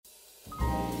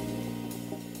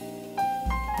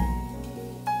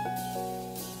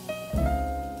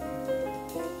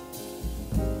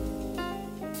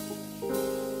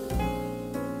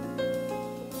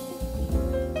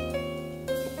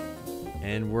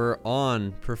And we're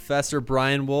on. Professor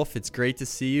Brian Wolf, it's great to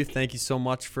see you. Thank you so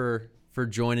much for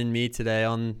joining me today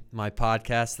on my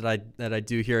podcast that I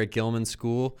do here at Gilman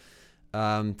School.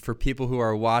 For people who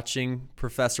are watching,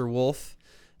 Professor Wolf,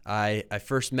 I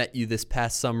first met you this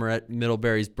past summer at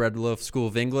Middlebury's Breadloaf School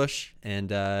of English,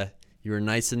 and you were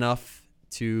nice enough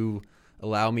to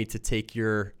allow me to take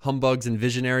your Humbugs and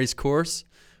Visionaries course,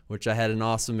 which I had an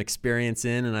awesome experience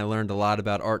in, and I learned a lot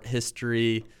about art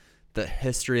history, the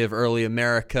history of early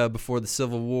America before the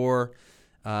Civil War.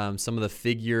 Some of the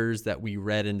figures that we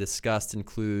read and discussed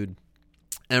include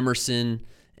Emerson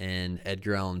and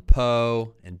Edgar Allan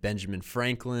Poe and Benjamin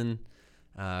Franklin,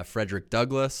 Frederick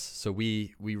Douglass. So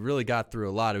we really got through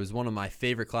a lot. It was one of my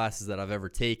favorite classes that I've ever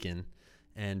taken,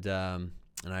 and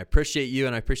I appreciate you,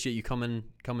 and I appreciate you coming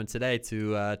today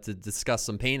to discuss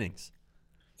some paintings.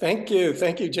 Thank you,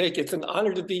 Jake. It's an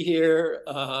honor to be here,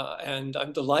 and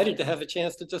I'm delighted to have a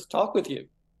chance to just talk with you.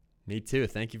 Me too.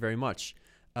 Thank you very much.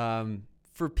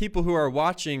 For people who are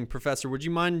watching, Professor, would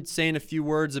you mind saying a few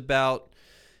words about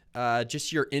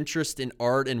just your interest in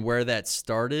art and where that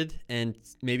started, and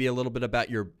maybe a little bit about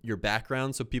your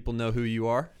background so people know who you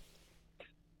are?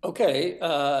 Okay,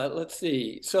 let's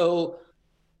see. So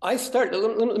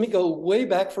let me go way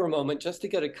back for a moment just to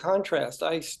get a contrast.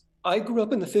 I grew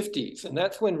up in the 50s, and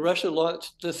that's when Russia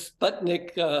launched the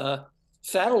Sputnik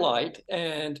satellite,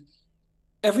 and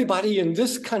everybody in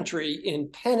this country in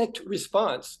panicked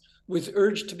response was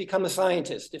urged to become a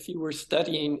scientist if you were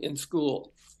studying in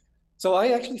school. So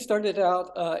I actually started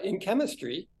out in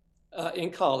chemistry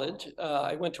in college.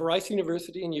 I went to Rice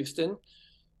University in Houston,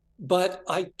 but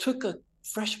I took a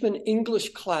freshman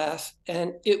English class,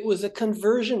 and it was a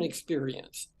conversion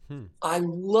experience. I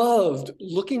loved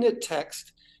looking at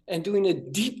text and doing a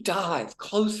deep dive,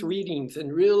 close readings,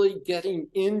 and really getting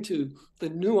into the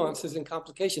nuances and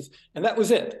complications. And that was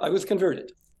it. I was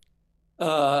converted.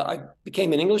 I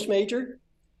became an English major.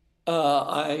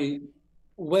 I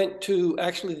went to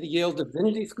actually the Yale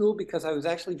Divinity School because I was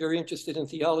actually very interested in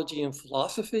theology and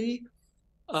philosophy.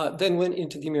 Then went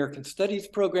into the American Studies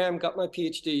program, got my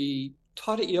PhD,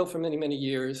 taught at Yale for many, many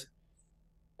years.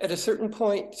 At a certain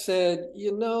point said,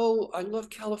 I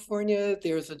love California.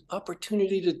 There's an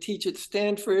opportunity to teach at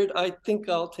Stanford. I think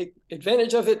I'll take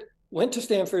advantage of it. Went to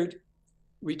Stanford,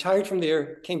 retired from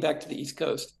there, came back to the East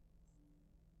Coast.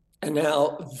 And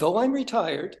now, though I'm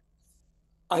retired,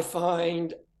 I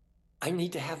find I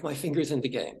need to have my fingers in the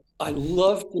game. I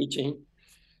love teaching,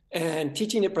 and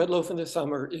teaching at Breadloaf in the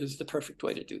summer is the perfect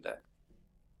way to do that.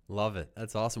 Love it.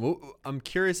 That's awesome. Well, I'm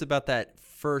curious about that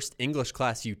first English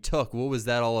class you took. What was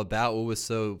that all about? What was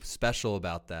so special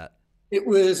about that? It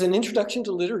was an introduction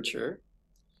to literature.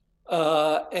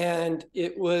 And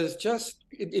it was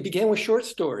it began with short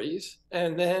stories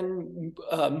and then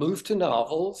moved to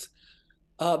novels.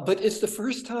 But it's the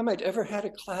first time I'd ever had a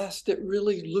class that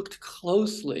really looked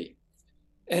closely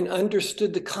and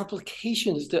understood the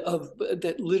complications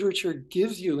that literature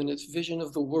gives you in its vision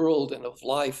of the world and of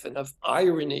life and of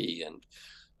irony.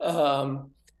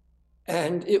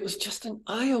 And it was just an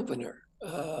eye-opener.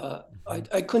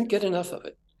 I couldn't get enough of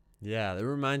it. Yeah, that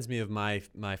reminds me of my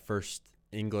first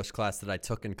English class that I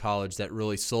took in college that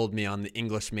really sold me on the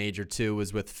English major too,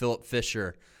 was with Philip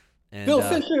Fisher. And, Phil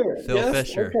Fisher. Phil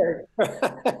Fisher.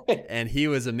 Okay. And he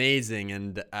was amazing.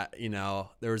 And,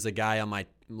 there was a guy on my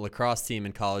lacrosse team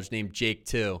in college named Jake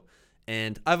too.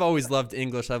 And I've always loved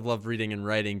English. I've loved reading and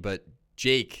writing, but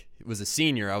Jake was a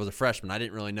senior. I was a freshman. I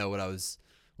didn't really know what I was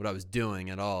doing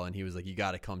at all. And he was like, you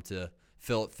got to come to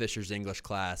Philip Fisher's English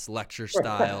class, lecture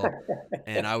style.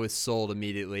 And I was sold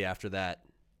immediately after that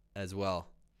as well.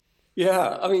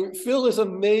 Yeah, I mean, Phil is a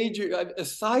major,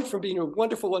 aside from being a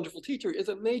wonderful, wonderful teacher, is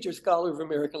a major scholar of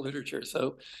American literature.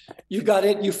 So you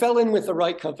fell in with the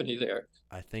right company there.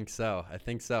 I think so.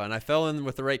 And I fell in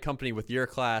with the right company with your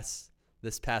class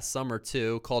this past summer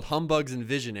too, called Humbugs and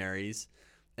Visionaries.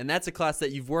 And that's a class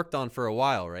that you've worked on for a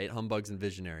while, right? Humbugs and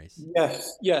Visionaries.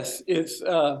 Yes.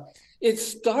 It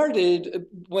started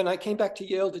when I came back to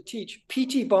Yale to teach.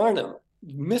 P.T. Barnum,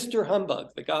 Mr.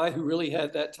 Humbug, the guy who really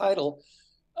had that title,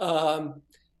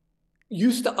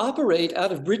 used to operate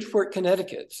out of Bridgeport,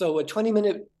 Connecticut. So a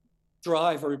 20-minute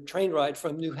drive or train ride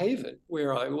from New Haven,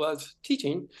 where I was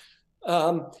teaching.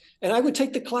 And I would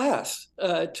take the class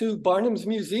to Barnum's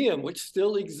Museum, which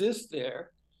still exists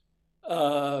there.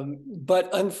 But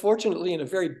unfortunately, in a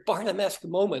very Barnum-esque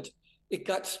moment, it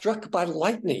got struck by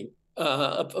lightning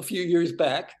a few years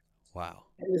back. Wow.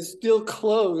 And is still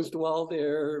closed while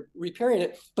they're repairing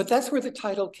it. But that's where the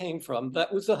title came from.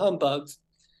 That was the Humbugs.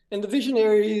 And the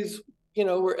Visionaries,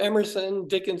 were Emerson,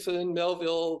 Dickinson,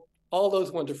 Melville, all those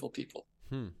wonderful people.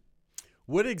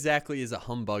 What exactly is a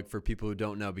humbug for people who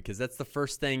don't know? Because that's the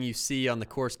first thing you see on the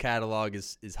course catalog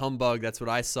is humbug. That's what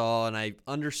I saw, and I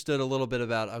understood a little bit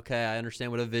about, okay, I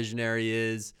understand what a visionary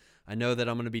is. I know that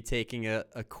I'm going to be taking a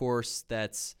course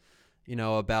that's,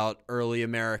 about early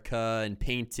America and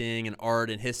painting and art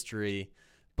and history.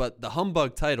 But the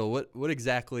humbug title, what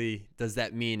exactly does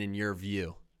that mean in your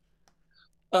view?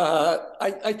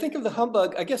 I think of the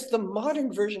humbug, I guess the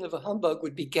modern version of a humbug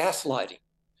would be gaslighting.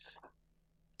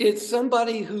 It's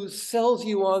somebody who sells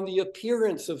you on the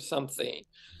appearance of something,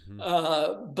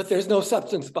 but there's no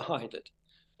substance behind it.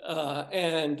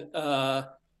 And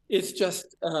it's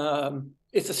just,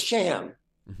 it's a sham.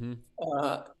 Mm-hmm.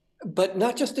 But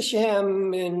not just a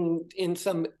sham in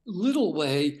some little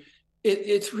way.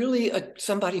 It's really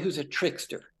somebody who's a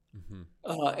trickster,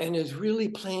 and is really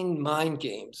playing mind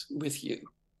games with you.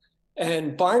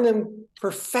 And Barnum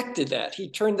perfected that.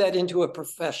 He turned that into a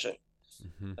profession.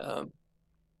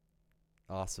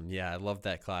 Awesome. Yeah, I loved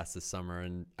that class this summer,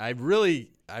 and I really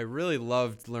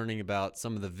loved learning about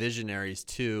some of the visionaries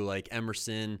too, like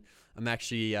Emerson. I'm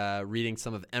actually reading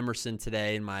some of Emerson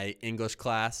today in my English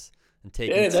class and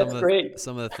taking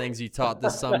some of the things you taught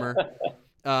this summer,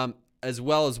 as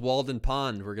well as Walden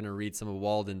Pond. We're going to read some of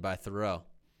Walden by Thoreau.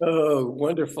 Oh,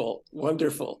 wonderful,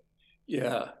 wonderful.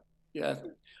 Yeah, yeah.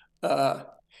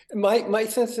 My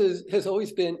sense has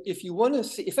always been, if you want to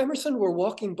see, if Emerson were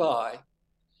walking by,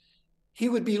 he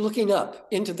would be looking up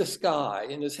into the sky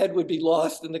and his head would be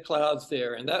lost in the clouds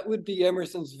there. And that would be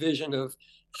Emerson's vision of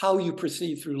how you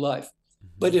proceed through life.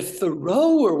 But if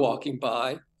Thoreau were walking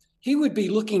by, he would be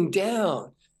looking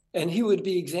down and he would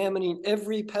be examining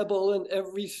every pebble and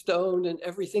every stone and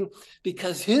everything,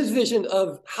 because his vision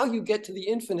of how you get to the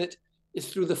infinite is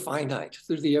through the finite,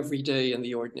 through the everyday and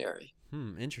the ordinary.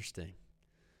 Interesting.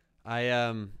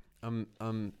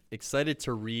 I'm excited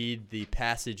to read the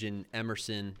passage in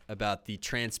Emerson about the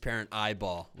transparent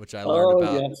eyeball, which I learned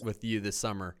about with you this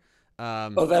summer.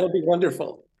 That'll be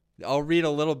wonderful. I'll read a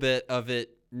little bit of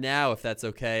it now, if that's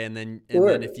okay, and then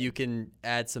if you can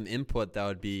add some input, that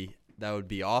would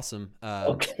be awesome.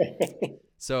 Okay.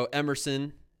 So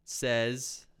Emerson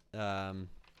says, in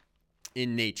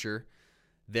nature,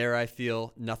 there I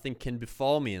feel nothing can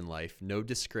befall me in life, no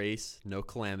disgrace, no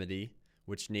calamity,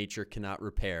 which nature cannot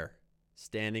repair.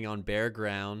 Standing on bare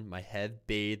ground, my head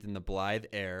bathed in the blithe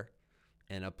air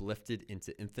and uplifted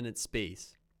into infinite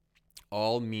space,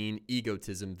 all mean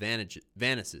egotism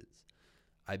vanishes.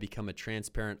 I become a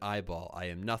transparent eyeball. I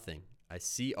am nothing. I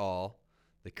see all.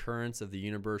 The currents of the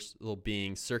universal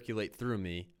being circulate through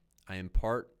me. I am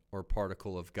part or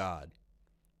particle of God.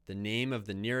 The name of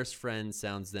the nearest friend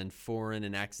sounds then foreign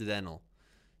and accidental.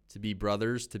 To be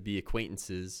brothers, to be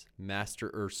acquaintances, master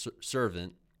or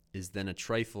servant, is then a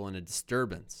trifle and a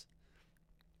disturbance.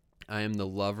 I am the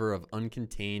lover of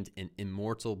uncontained and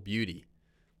immortal beauty.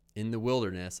 In the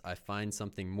wilderness, I find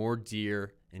something more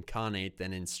dear and connate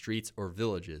than in streets or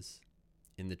villages.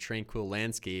 In the tranquil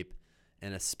landscape,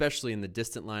 and especially in the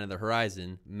distant line of the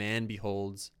horizon, man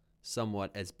beholds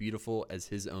somewhat as beautiful as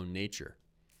his own nature.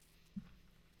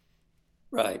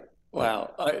 Right.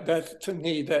 Wow. That's, to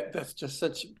me, that's just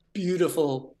such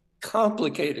beautiful,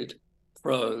 complicated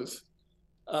prose.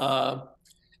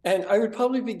 And I would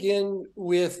probably begin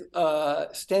with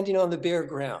standing on the bare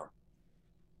ground.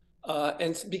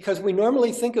 And because we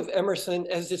normally think of Emerson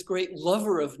as this great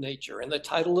lover of nature, and the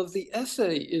title of the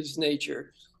essay is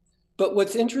Nature. But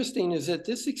what's interesting is that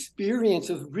this experience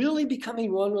of really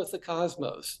becoming one with the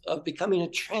cosmos, of becoming a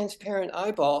transparent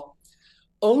eyeball,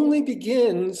 only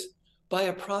begins by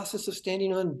a process of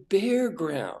standing on bare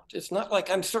ground. It's not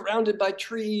like I'm surrounded by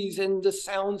trees and the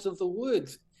sounds of the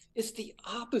woods. It's the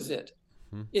opposite.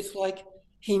 It's like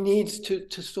he needs to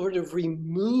sort of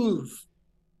remove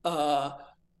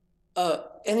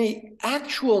any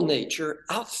actual nature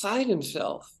outside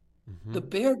himself, the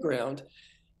bare ground,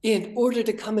 in order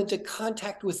to come into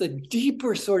contact with a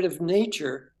deeper sort of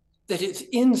nature that is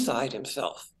inside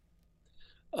himself.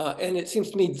 And it seems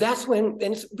to me that's when,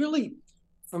 and it's really,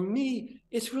 for me,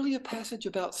 it's really a passage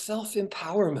about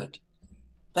self-empowerment.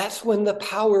 That's when the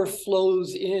power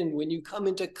flows in, when you come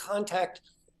into contact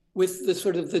with the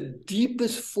sort of the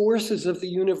deepest forces of the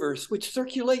universe, which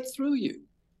circulate through you.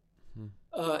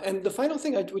 And the final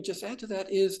thing I would just add to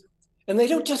that is, and they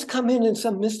don't just come in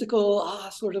some mystical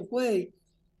sort of way,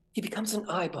 he becomes an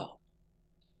eyeball.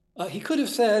 He could have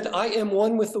said, I am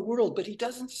one with the world, but he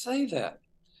doesn't say that,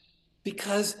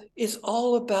 because it's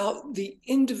all about the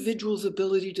individual's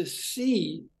ability to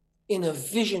see in a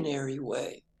visionary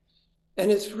way.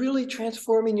 And it's really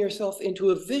transforming yourself into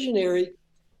a visionary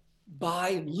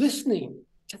by listening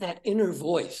to that inner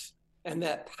voice and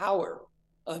that power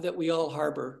that we all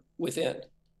harbor within.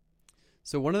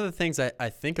 So one of the things I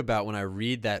think about when I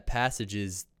read that passage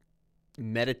is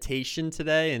meditation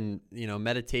today. And,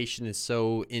 meditation is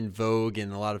so in vogue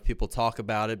and a lot of people talk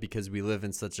about it because we live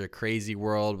in such a crazy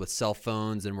world with cell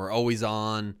phones and we're always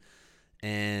on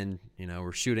and,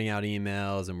 we're shooting out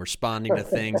emails and we're responding to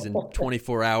things in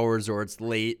 24 hours or it's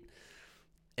late.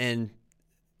 And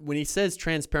when he says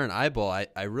transparent eyeball,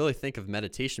 I really think of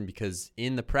meditation because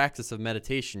in the practice of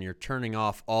meditation, you're turning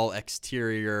off all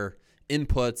exterior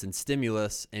inputs and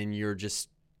stimulus, and you're just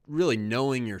really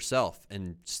knowing yourself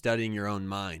and studying your own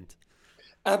mind.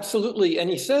 Absolutely. And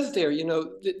he says there,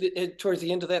 towards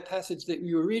the end of that passage that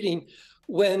you were reading,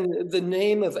 when the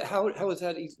name of, how is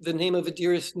that, the name of a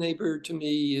dearest neighbor to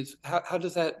me is, how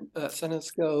does that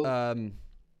sentence go?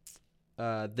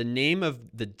 The name of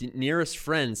the nearest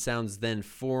friend sounds then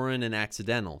foreign and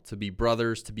accidental. To be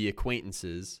brothers, to be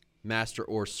acquaintances, master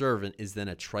or servant is then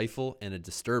a trifle and a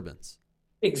disturbance.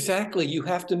 Exactly. You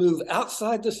have to move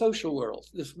outside the social world.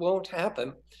 This won't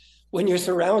happen when you're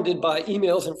surrounded by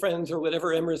emails and friends or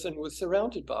whatever Emerson was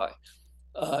surrounded by.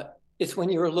 It's when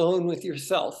you're alone with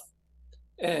yourself.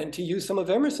 And to use some of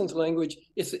Emerson's language,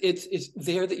 it's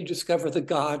there that you discover the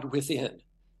God within.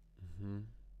 Mm-hmm.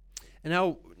 And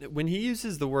now, when he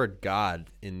uses the word God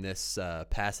in this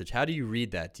passage, how do you read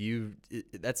that?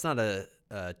 That's not a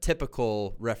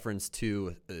typical reference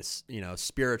to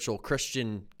spiritual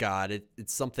Christian God.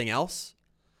 It's something else.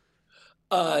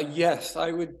 Yes,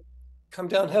 I would come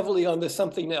down heavily on the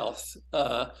something else.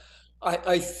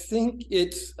 I think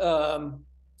it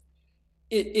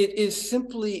is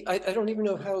simply, I don't even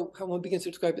know how one begins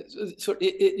to describe it. So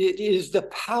it is the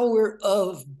power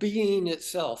of being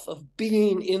itself, of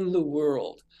being in the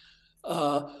world,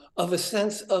 of a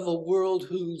sense of a world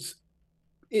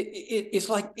it's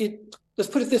like let's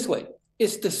put it this way.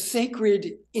 It's the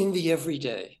sacred in the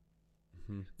everyday.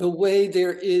 Mm-hmm. The way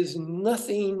there is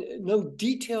no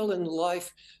detail in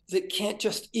life that can't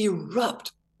just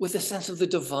erupt with a sense of the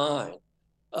divine.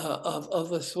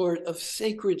 Of a sort of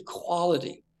sacred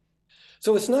quality.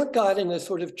 So it's not God in a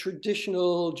sort of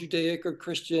traditional Judaic or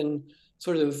Christian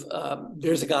sort of,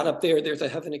 there's a God up there, there's a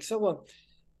heaven, and so on.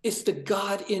 It's the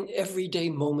God in everyday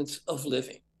moments of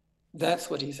living. That's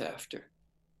what he's after.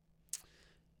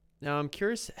 Now, I'm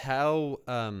curious how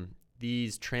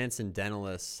these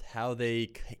transcendentalists, how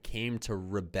they came to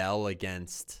rebel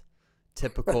against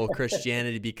typical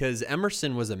Christianity, because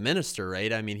Emerson was a minister,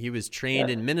 right? I mean, he was trained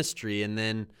in ministry, and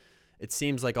then it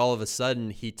seems like all of a sudden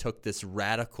he took this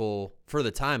radical, for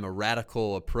the time, a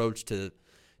radical approach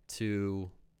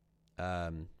to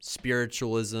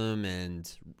spiritualism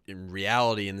and in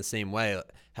reality in the same way.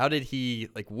 How did he,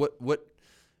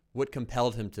 what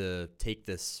compelled him to take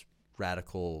this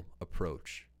radical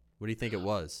approach? What do you think it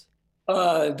was?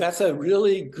 That's a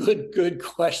really good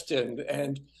question.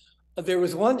 And there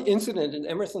was one incident in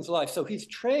Emerson's life. So he's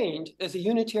trained as a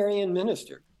Unitarian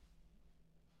minister.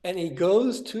 And he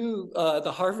goes to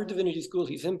the Harvard Divinity School.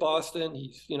 He's in Boston.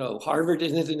 He's, Harvard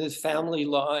is in his family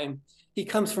line. He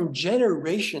comes from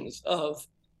generations of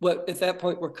what at that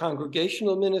point were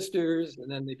congregational ministers, and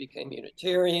then they became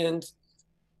Unitarians.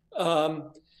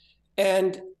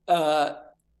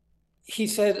 He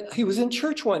said, he was in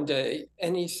church one day,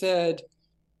 and he said,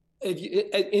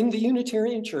 in the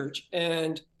Unitarian church,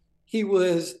 and he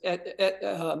was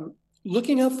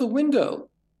looking out the window,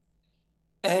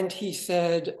 and he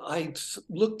said, I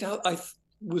looked out, I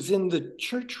was in the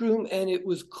church room and it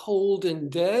was cold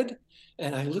and dead,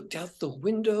 and I looked out the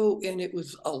window and it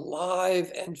was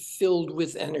alive and filled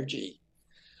with energy.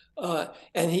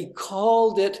 And he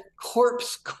called it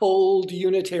corpse cold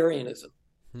Unitarianism.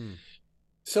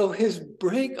 So his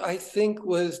break, I think,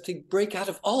 was to break out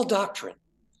of all doctrine.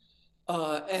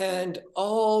 And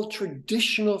all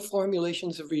traditional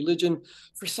formulations of religion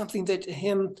for something that to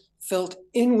him felt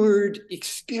inward,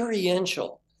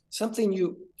 experiential, something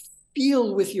you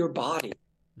feel with your body,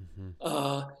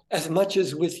 as much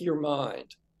as with your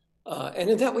mind. And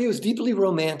in that way, it was deeply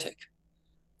romantic.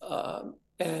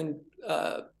 And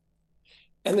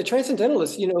the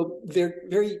transcendentalists, their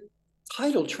very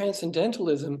title,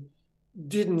 transcendentalism,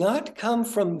 did not come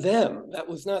from them. That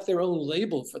was not their own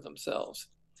label for themselves.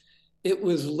 It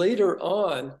was later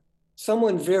on,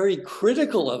 someone very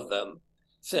critical of them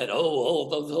said, the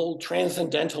old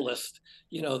transcendentalist,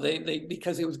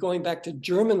 because it was going back to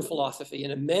German philosophy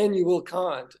and Immanuel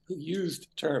Kant, who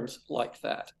used terms like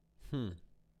that.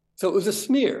 So it was a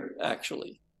smear,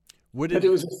 actually. But it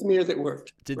was a smear that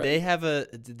worked. Did they have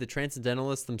did the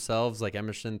transcendentalists themselves, like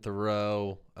Emerson,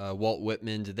 Thoreau, Walt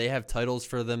Whitman, did they have titles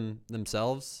for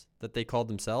themselves that they called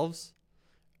themselves?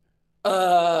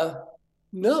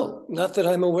 No, not that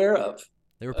I'm aware of.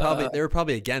 They were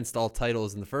probably against all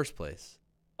titles in the first place.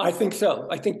 I think so.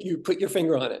 I think you put your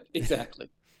finger on it.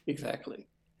 Exactly. Exactly.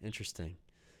 Interesting.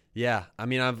 Yeah, I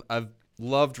mean, I've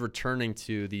loved returning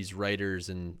to these writers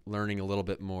and learning a little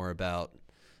bit more about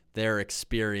their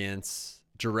experience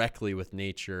directly with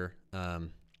nature,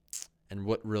 and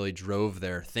what really drove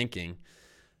their thinking.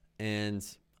 And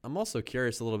I'm also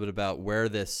curious a little bit about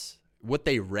what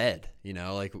they read.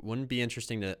 Like, wouldn't it be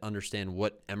interesting to understand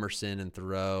what Emerson and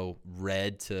Thoreau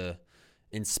read to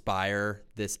inspire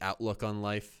this outlook on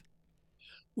life?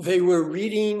 They were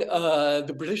reading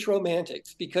the British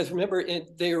Romantics because remember,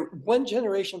 they're one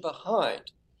generation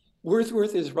behind.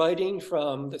 Wordsworth is writing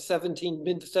from the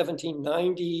mid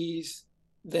 1790s,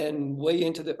 then way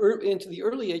into the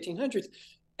early 1800s.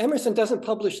 Emerson doesn't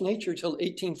publish Nature till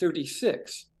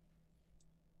 1836.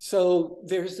 So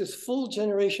there's this full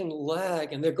generation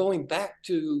lag, and they're going back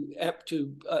to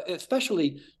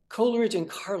especially Coleridge and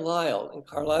Carlyle. And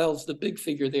Carlyle's the big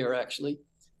figure there, actually.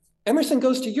 Emerson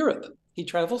goes to Europe. He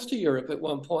travels to Europe at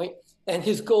one point, and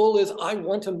his goal is, I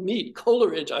want to meet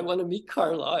Coleridge. I want to meet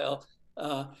Carlyle.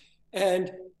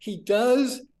 And he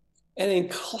does, and in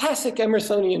classic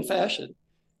Emersonian fashion,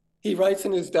 he writes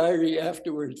in his diary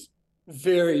afterwards,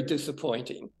 very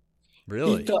disappointing.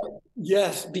 Really?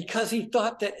 Yes, because he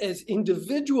thought that as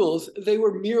individuals, they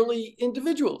were merely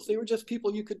individuals. They were just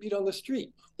people you could meet on the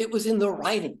street. It was in the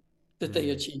writing that they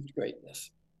achieved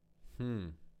greatness.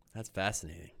 That's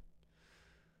fascinating.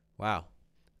 Wow.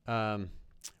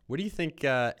 What do you think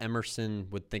Emerson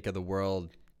would think of the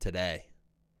world today?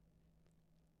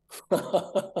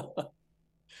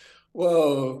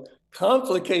 Whoa,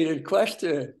 complicated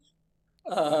question.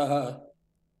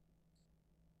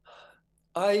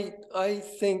 I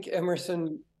think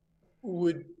Emerson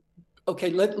would.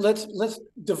 Okay, let's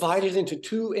divide it into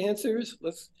two answers.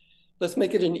 Let's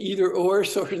make it an either or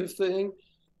sort of thing.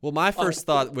 Well, my first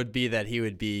thought would be that he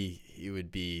would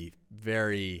be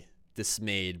very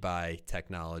dismayed by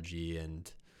technology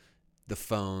and the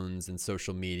phones and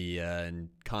social media and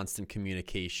constant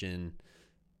communication,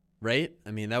 right?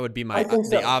 I mean, that would be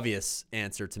the obvious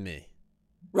answer to me.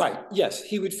 Right. Yes,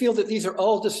 he would feel that these are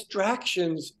all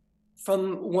distractions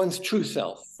from one's true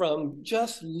self, from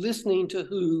just listening to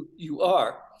who you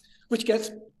are, which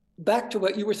gets back to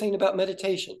what you were saying about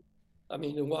meditation. I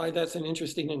mean, and why that's an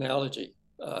interesting analogy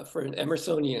for an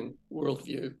Emersonian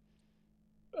worldview.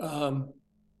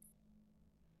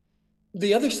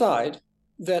 The other side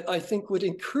that I think would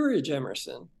encourage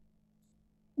Emerson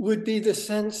would be the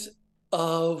sense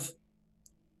of,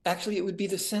 actually, it would be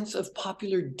the sense of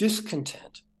popular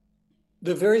discontent.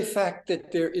 The very fact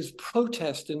that there is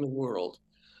protest in the world,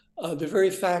 the very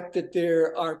fact that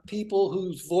there are people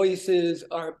whose voices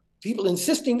are people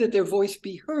insisting that their voice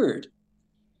be heard,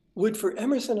 would for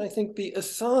Emerson, I think, be a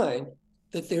sign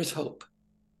that there's hope.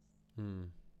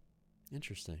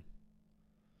 Interesting.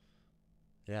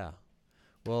 Yeah.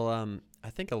 Well, I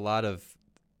think a lot of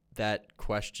that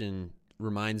question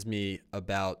reminds me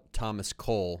about Thomas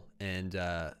Cole and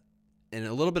a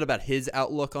little bit about his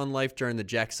outlook on life during the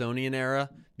Jacksonian era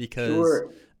because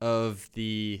of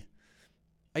the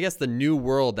new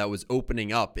world that was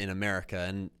opening up in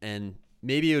America. And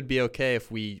maybe it would be okay if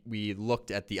we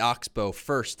looked at the Oxbow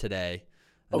first today.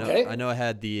 I know I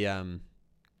had the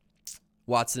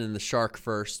Watson and the Shark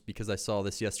first because I saw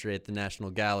this yesterday at the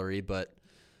National Gallery, but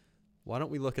why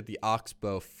don't we look at the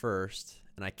Oxbow first?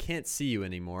 And I can't see you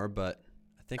anymore, but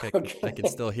I think I can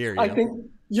still hear you. I think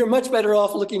you're much better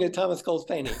off looking at Thomas Cole's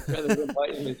painting rather than my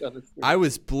image on the screen. I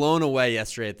was blown away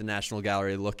yesterday at the National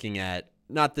Gallery looking at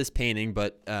not this painting,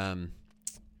 but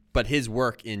his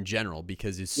work in general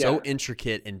because it's so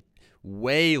intricate and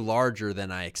way larger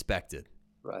than I expected.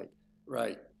 Right.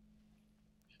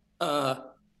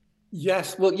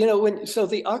 Yes. Well,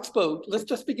 the Oxbow, let's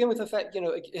just begin with the fact,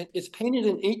 it's painted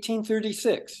in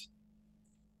 1836.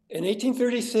 And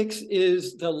 1836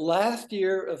 is the last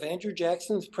year of Andrew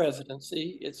Jackson's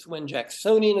presidency. It's when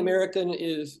Jacksonian American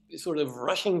is sort of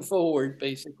rushing forward,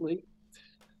 basically.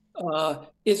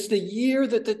 It's the year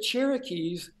that the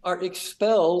Cherokees are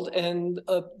expelled and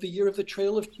the year of the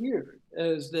Trail of Tears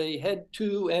as they head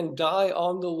to and die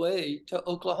on the way to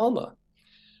Oklahoma.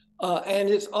 And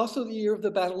it's also the year of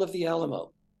the Battle of the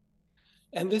Alamo.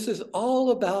 And this is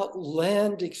all about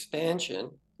land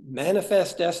expansion,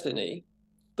 manifest destiny,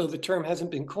 though the term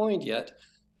hasn't been coined yet,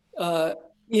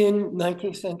 in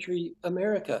 19th century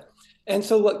America. And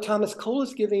so what Thomas Cole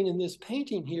is giving in this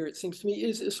painting here, it seems to me,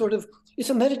 is it's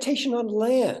a meditation on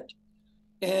land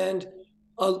and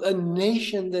a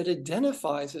nation that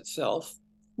identifies itself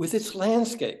with its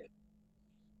landscape.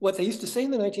 What they used to say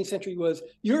in the 19th century was,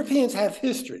 Europeans have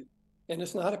history, and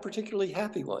it's not a particularly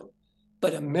happy one.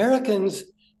 But Americans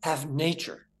have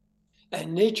nature,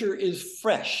 and nature is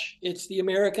fresh. It's the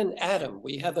American Adam.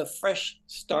 We have a fresh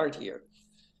start here.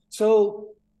 So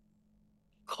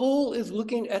Cole is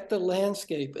looking at the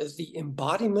landscape as the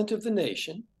embodiment of the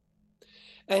nation,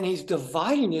 and he's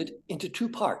dividing it into two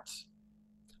parts.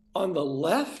 On the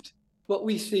left, what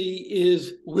we see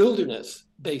is wilderness,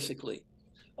 basically,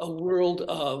 a world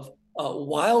of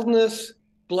wildness,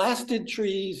 blasted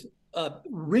trees,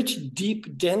 rich,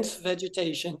 deep, dense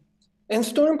vegetation, and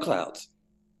storm clouds.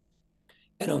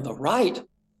 And on the right,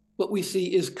 what we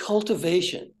see is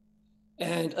cultivation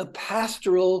and a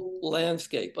pastoral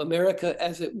landscape, America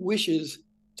as it wishes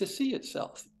to see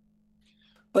itself.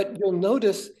 But you'll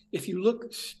notice if you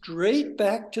look straight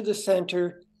back to the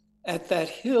center at that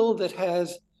hill that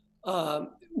has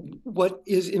what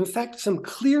is in fact some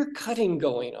clear cutting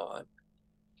going on,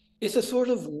 it's a sort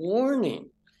of warning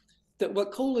that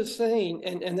what Cole is saying,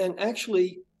 and then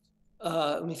actually,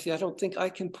 let me see, I don't think I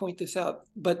can point this out,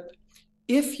 but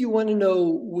if you want to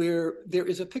know where there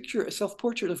is a picture, a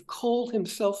self-portrait of Cole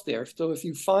himself there, so if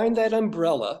you find that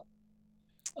umbrella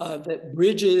that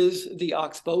bridges the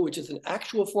Oxbow, which is an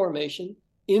actual formation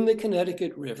in the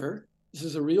Connecticut River, this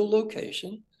is a real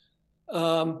location,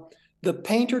 the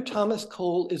painter Thomas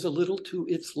Cole is a little to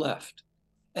its left,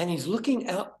 and he's looking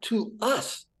out to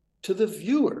us, to the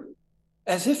viewer,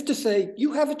 as if to say,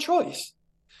 you have a choice.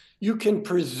 You can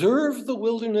preserve the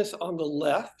wilderness on the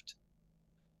left,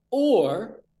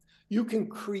 or you can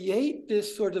create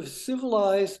this sort of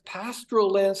civilized pastoral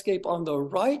landscape on the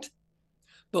right,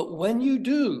 but when you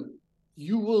do,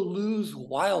 you will lose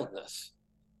wildness.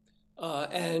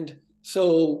 And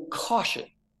so caution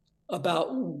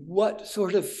about what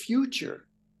sort of future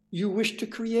you wish to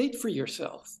create for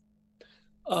yourself.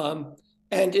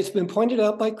 And it's been pointed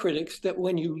out by critics that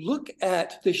when you look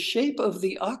at the shape of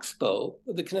the Oxbow,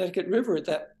 the Connecticut River at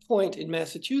that point in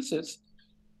Massachusetts,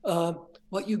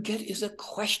 what you get is a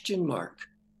question mark,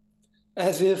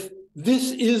 as if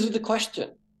this is the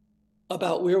question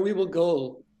about where we will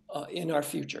go in our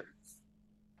future.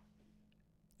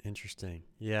 Interesting.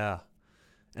 Yeah.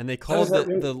 And they call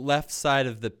the left side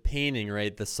of the painting,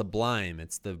 right, the sublime.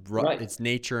 It's it's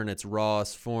nature in its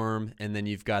rawest form, and then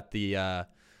you've got the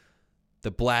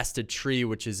blasted tree,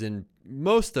 which is in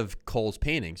most of Cole's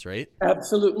paintings, right?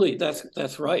 Absolutely,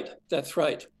 that's right. That's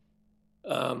right.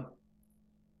 And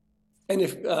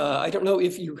if I don't know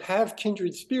if you have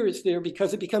kindred spirits there,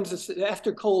 because it becomes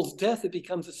after Cole's death, it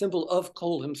becomes a symbol of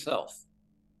Cole himself.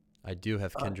 I do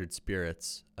have kindred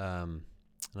spirits.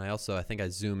 And I think I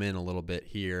zoom in a little bit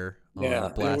here on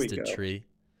the blasted tree.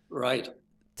 Right.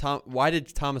 Why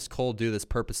did Thomas Cole do this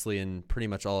purposely in pretty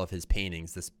much all of his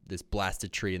paintings, this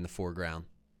blasted tree in the foreground?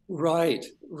 Right.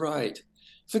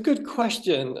 It's a good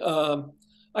question.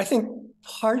 I think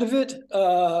part of it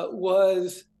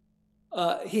was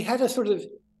he had a sort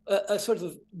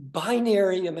of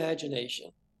binary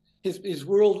imagination. His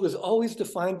world was always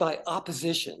defined by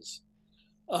oppositions.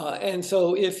 And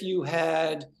so if you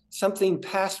had something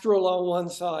pastoral on one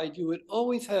side, you would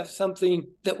always have something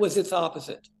that was its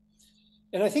opposite.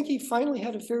 And I think he finally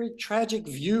had a very tragic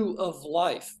view of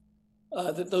life,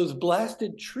 that those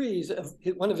blasted trees,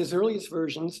 one of his earliest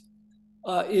versions,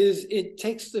 it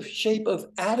takes the shape of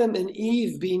Adam and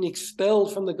Eve being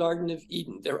expelled from the Garden of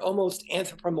Eden. They're almost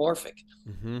anthropomorphic.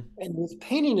 Mm-hmm. And this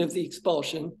painting of the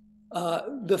expulsion,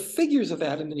 the figures of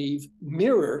Adam and Eve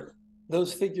mirror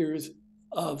those figures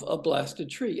of a blasted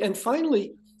tree. And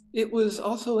finally, it was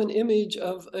also an image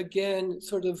of, again,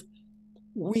 sort of,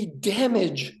 we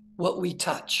damage what we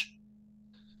touch.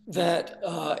 That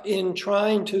in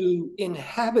trying to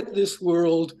inhabit this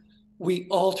world, we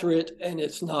alter it, and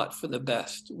it's not for the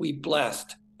best. We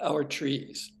blast our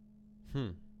trees.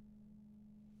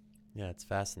 Yeah, it's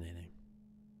fascinating.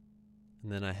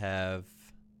 And then I have,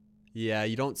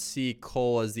 you don't see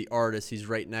Cole as the artist. He's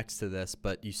right next to this,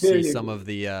 but you see some of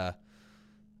the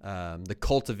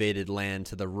cultivated land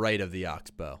to the right of the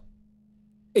Oxbow.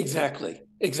 Exactly.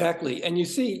 And you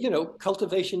see,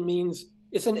 cultivation means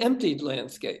it's an emptied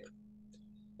landscape.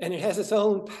 And it has its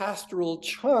own pastoral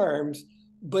charms,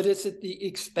 but it's at the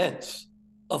expense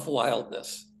of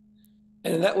wildness.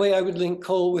 And in that way, I would link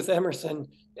Cole with Emerson.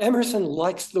 Emerson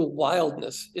likes the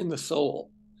wildness in the soul.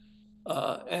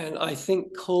 And I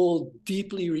think Cole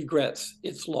deeply regrets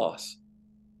its loss.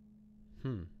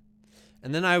 And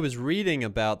then I was reading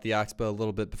about the Oxbow a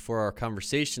little bit before our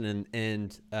conversation,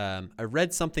 and I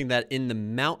read something that in the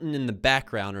mountain in the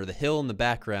background, or the hill in the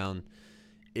background,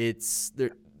 it's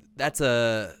there. That's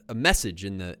a message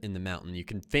in the mountain. You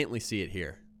can faintly see it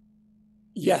here.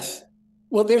 Yes,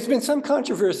 Well, there's been some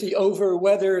controversy over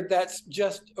whether that's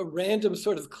just a random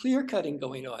sort of clear cutting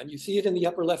going on. You see it in the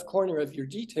upper left corner of your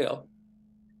detail.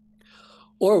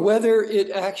 Or whether it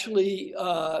actually,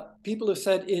 people have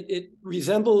said it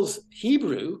resembles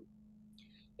Hebrew,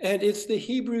 and it's the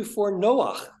Hebrew for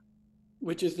Noach,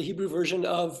 which is the Hebrew version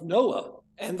of Noah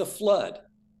and the flood.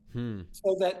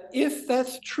 So that if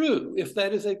that's true, if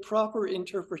that is a proper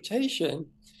interpretation,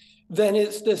 then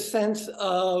it's the sense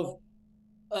of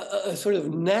a sort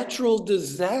of natural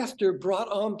disaster brought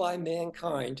on by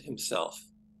mankind himself.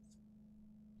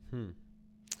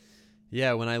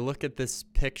 Yeah, when I look at this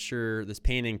picture, this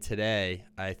painting today,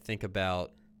 I think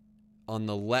about on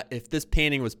the left, if this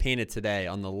painting was painted today,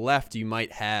 on the left you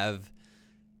might have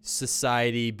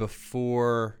society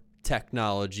before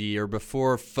technology or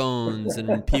before phones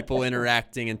and people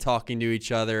interacting and talking to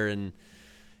each other. And,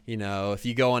 you know, if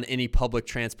you go on any public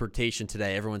transportation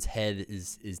today, everyone's head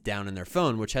is down in their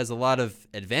phone, which has a lot of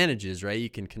advantages, right? You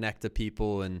can connect to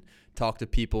people and talk to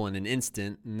people in an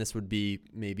instant. And this would be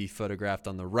maybe photographed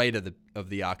on the right of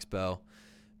the oxbow,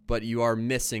 but you are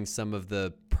missing some of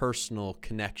the personal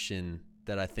connection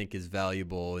that I think is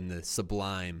valuable in the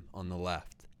sublime on the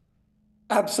left.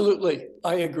 Absolutely.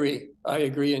 I agree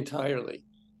entirely.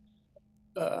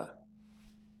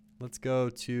 Let's go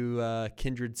to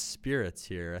Kindred Spirits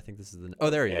here. I think this is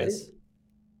there he is.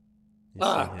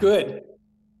 Good.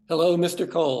 Hello, Mr.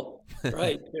 Cole.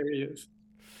 Right, there he is.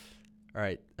 All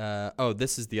right.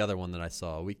 This is the other one that I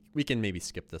saw. We can maybe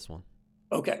skip this one.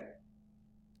 Okay.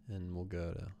 And we'll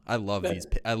go to. I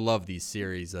love these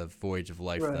series of Voyage of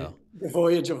Life, right. though. The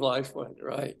Voyage of Life one,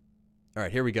 right? All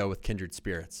right, here we go with Kindred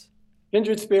Spirits.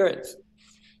 Kindred Spirits.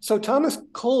 So Thomas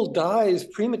Cole dies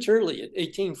prematurely at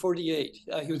 1848.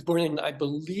 He was born in, I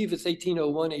believe it's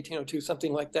 1801, 1802,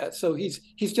 something like that. So he's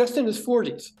just in his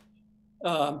 40s.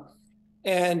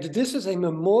 And this is a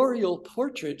memorial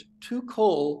portrait to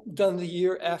Cole done the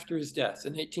year after his death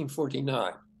in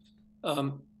 1849.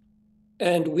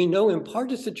 And we know in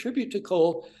part it's a tribute to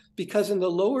Cole because in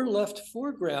the lower left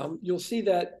foreground, you'll see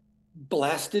that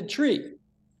blasted tree,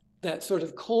 that sort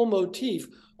of Cole motif.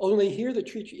 Only here the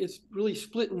tree is really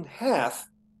split in half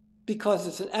because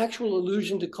it's an actual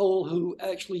allusion to Cole, who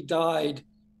actually died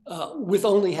with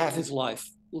only half his life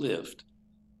lived.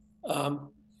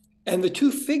 And the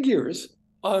two figures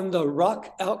on the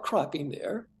rock outcropping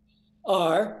there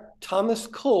are Thomas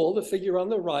Cole, the figure on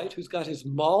the right, who's got his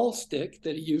maul stick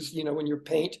that he used, when you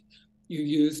paint, you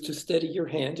use to steady your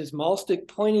hand, his maul stick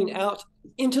pointing out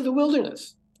into the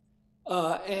wilderness.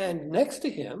 And next to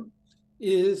him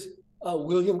is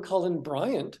William Cullen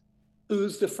Bryant,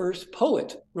 who's the first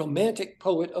poet, romantic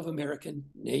poet of American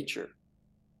nature.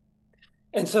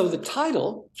 And so the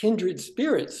title, Kindred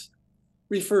Spirits,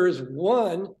 refers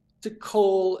one to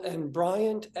Cole and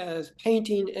Bryant as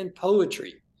painting and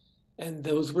poetry. And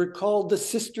those were called the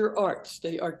sister arts.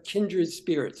 They are kindred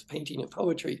spirits, painting and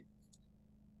poetry.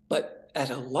 But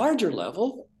at a larger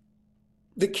level,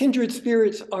 the kindred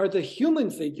spirits are the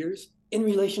human figures in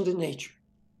relation to nature,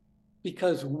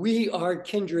 because we are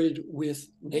kindred with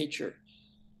nature.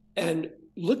 And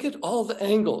look at all the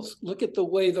angles. Look at the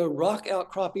way the rock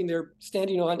outcropping they're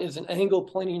standing on is an angle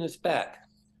pointing us back.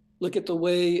 Look at the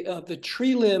way the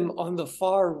tree limb on the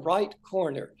far right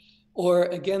corner, or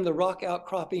again, the rock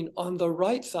outcropping on the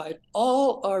right side,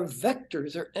 all are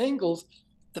vectors or angles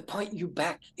that point you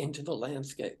back into the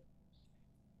landscape.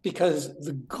 Because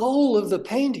the goal of the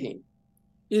painting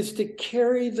is to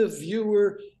carry the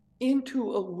viewer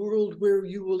into a world where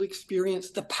you will experience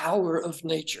the power of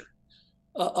nature,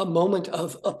 a moment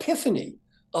of epiphany,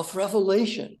 of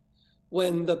revelation,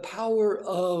 when the power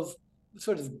of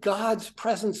sort of God's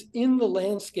presence in the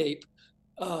landscape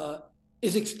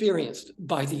is experienced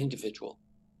by the individual,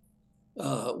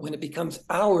 when it becomes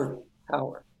our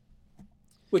power,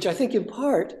 which I think in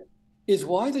part is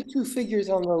why the two figures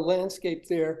on the landscape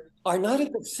there are not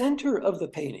at the center of the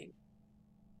painting,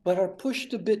 but are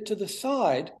pushed a bit to the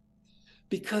side,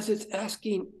 because it's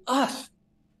asking us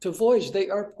to voyage. They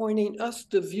are pointing us,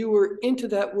 the viewer, into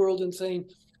that world and saying,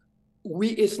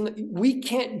 we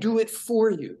can't do it for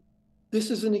you. This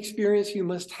is an experience you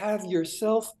must have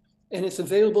yourself, and it's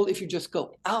available if you just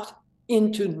go out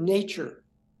into nature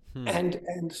and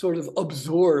sort of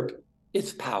absorb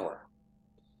its power.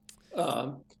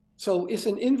 So it's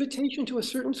an invitation to a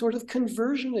certain sort of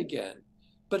conversion again,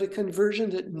 but a conversion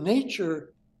that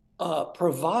nature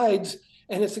provides,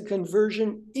 and it's a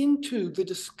conversion into the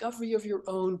discovery of your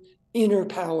own inner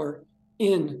power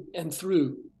in and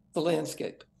through the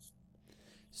landscape.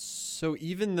 So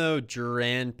even though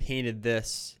Duran painted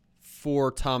this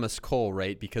for Thomas Cole,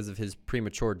 right, because of his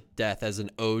premature death as an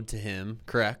ode to him,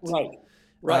 correct? Right.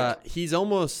 Right. He's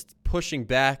almost pushing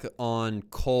back on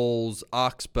Cole's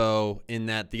Oxbow in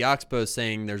that the Oxbow is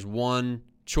saying there's one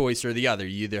choice or the other.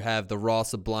 You either have the raw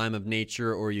sublime of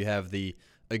nature or you have the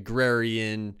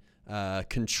agrarian,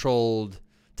 controlled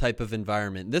type of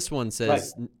environment. This one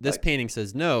says, this painting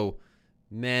says, no,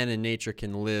 man and nature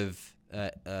can live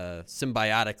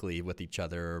symbiotically with each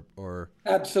other or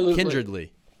absolutely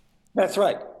kindredly. That's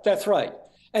right. That's right.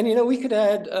 And, we could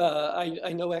add,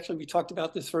 I know actually we talked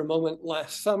about this for a moment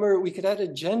last summer, we could add a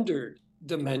gendered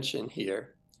dimension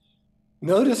here.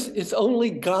 Notice it's only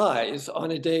guys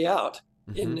on a day out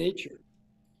in nature.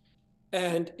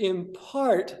 And in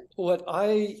part, what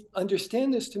I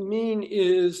understand this to mean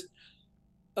is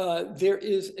there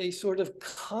is a sort of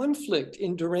conflict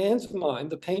in Duran's mind,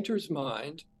 the painter's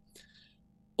mind,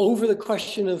 over the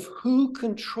question of who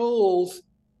controls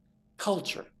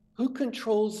culture. Who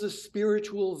controls the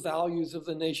spiritual values of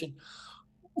the nation?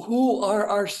 Who are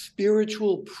our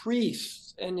spiritual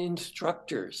priests and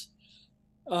instructors?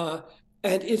 And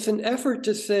it's an effort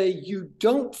to say you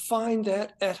don't find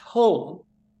that at home,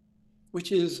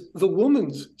 which is the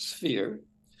woman's sphere.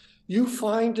 You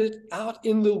find it out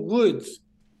in the woods,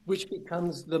 which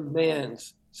becomes the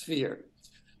man's sphere.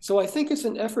 So I think it's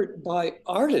an effort by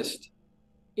artists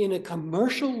in a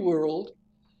commercial world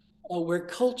where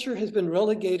culture has been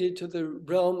relegated to the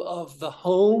realm of the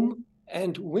home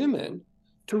and women,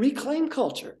 to reclaim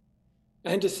culture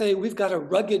and to say we've got a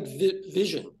rugged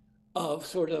vision of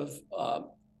sort of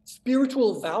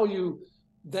spiritual value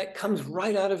that comes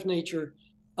right out of nature.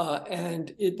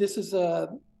 This is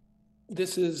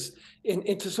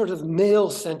it's a sort of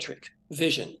male-centric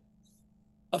vision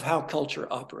of how culture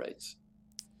operates.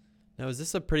 Now, is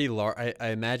this a pretty large? I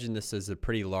imagine this is a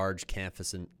pretty large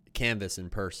canvas in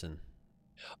person.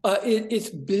 It's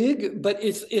big, but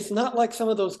it's not like some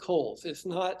of those Coles. It's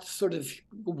not sort of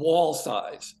wall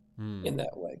size in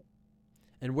that way.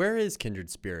 And where is Kindred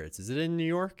Spirits? Is it in New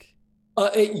York?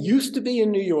 It used to be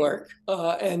in New York,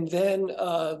 and then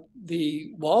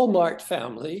the Walmart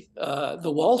family,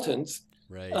 the Waltons,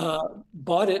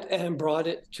 bought it and brought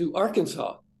it to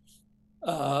Arkansas,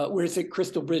 where it's at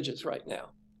Crystal Bridges right now.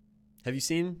 Have you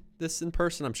seen this in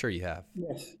person? I'm sure you have.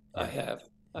 Yes, yeah.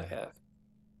 I have.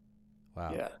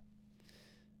 Wow. Yeah.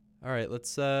 All right,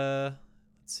 let's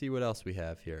see what else we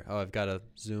have here. Oh, I've got it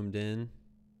zoomed in.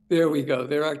 There we go.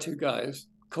 There are two guys,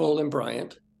 Cole and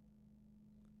Bryant.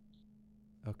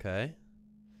 Okay.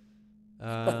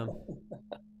 What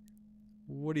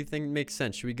do you think makes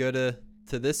sense? Should we go to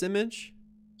this image?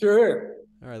 Sure.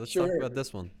 All right, let's talk about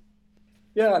this one.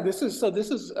 Yeah, this is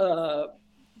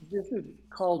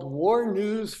called War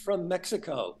News from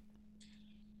Mexico.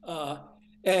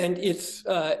 And it's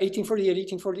 1848,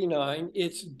 1849.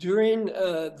 It's during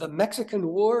the Mexican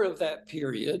War of that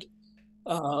period,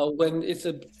 when it's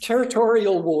a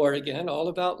territorial war again, all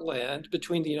about land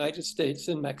between the United States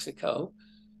and Mexico.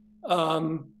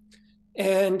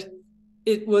 And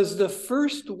it was the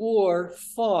first war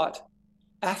fought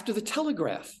after the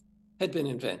telegraph had been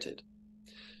invented.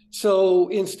 So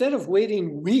instead of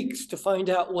waiting weeks to find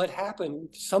out what happened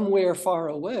somewhere far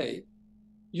away,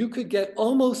 you could get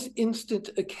almost instant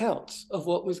accounts of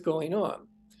what was going on.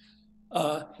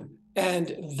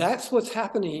 And that's what's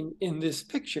happening in this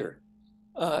picture.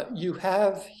 You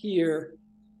have here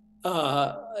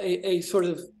a sort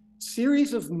of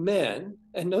series of men,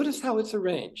 and notice how it's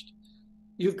arranged.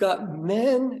 You've got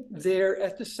men there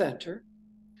at the center,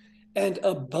 and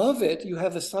above it, you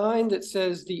have a sign that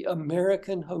says the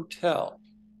American Hotel,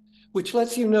 which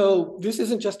lets you know this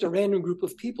isn't just a random group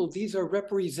of people. These are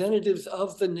representatives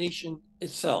of the nation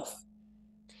itself.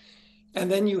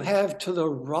 And then you have to the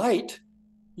right,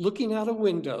 looking out a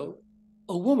window,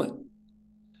 a woman,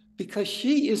 because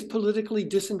she is politically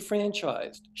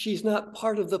disenfranchised. She's not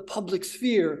part of the public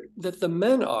sphere that the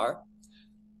men are,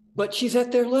 but she's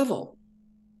at their level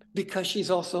because she's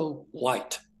also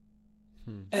white.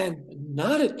 And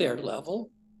not at their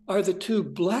level are the two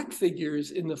black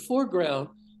figures in the foreground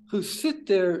who sit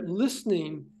there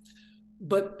listening,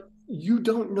 but you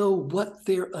don't know what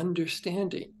they're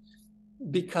understanding.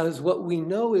 Because what we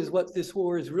know is what this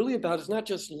war is really about is not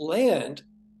just land,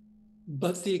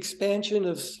 but the expansion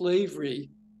of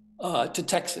slavery to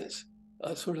Texas,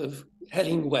 sort of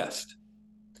heading west.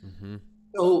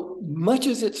 So much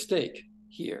is at stake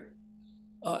here.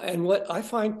 And what I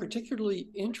find particularly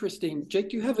interesting, Jake,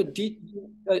 do you have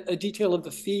a detail of the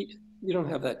feet? You don't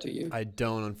have that, do you? I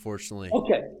don't, unfortunately.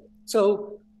 Okay.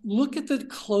 So look at the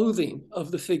clothing of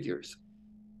the figures.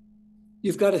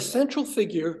 You've got a central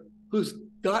figure who's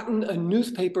gotten a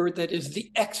newspaper that is the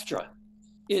extra.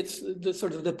 It's the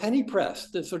sort of the penny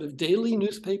press, the sort of daily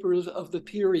newspapers of the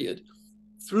period.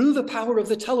 through the power of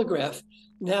the telegraph,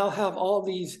 now have all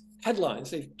these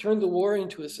headlines. They've turned the war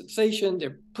into a sensation.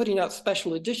 They're putting out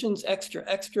special editions,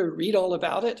 extra, read all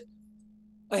about it.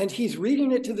 And he's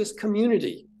reading it to this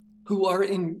community who are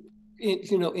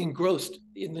engrossed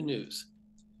in the news.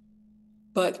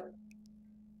 But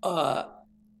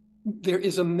there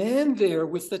is a man there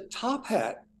with the top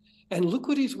hat, and look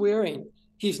what he's wearing.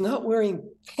 He's not wearing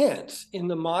pants in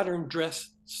the modern dress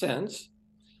sense.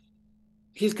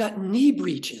 He's got knee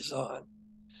breeches on,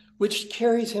 which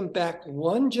carries him back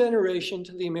one generation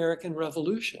to the American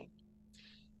Revolution.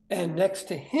 And next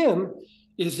to him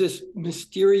is this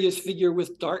mysterious figure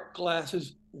with dark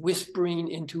glasses whispering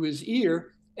into his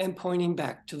ear and pointing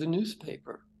back to the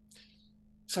newspaper.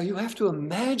 So you have to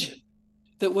imagine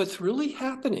that what's really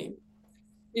happening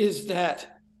is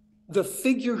that the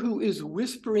figure who is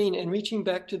whispering and reaching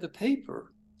back to the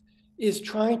paper is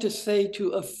trying to say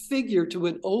to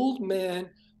an old man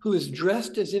who is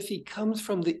dressed as if he comes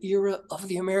from the era of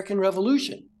the American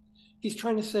Revolution. He's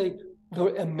trying to say,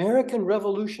 the American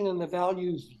Revolution and the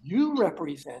values you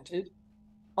represented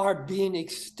are being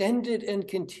extended and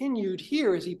continued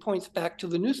here, as he points back to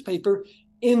the newspaper,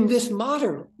 in this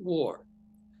modern war.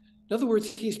 In other words,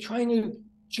 he's trying to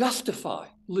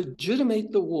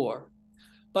legitimate the war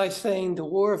by saying the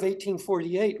War of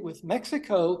 1848 with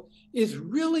Mexico is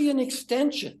really an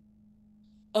extension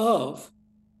of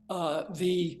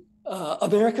the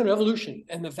American Revolution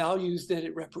and the values that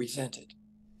it represented.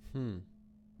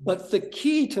 But the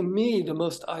key to me, the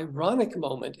most ironic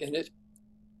moment in it,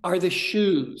 are the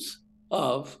shoes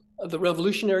of the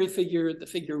revolutionary figure, the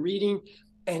figure reading,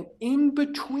 and in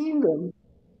between them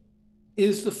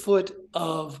is the foot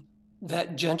of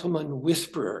that gentleman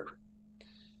whisperer.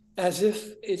 As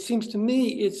if, it seems to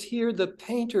me, it's here the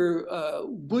painter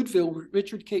Woodville,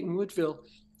 Richard Caton Woodville,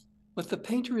 what the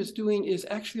painter is doing is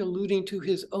actually alluding to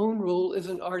his own role as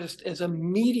an artist, as a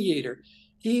mediator.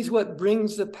 He's what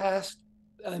brings the past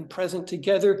and present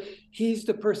together. He's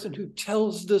the person who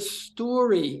tells the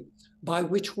story by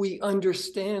which we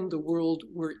understand the world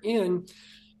we're in.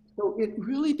 So it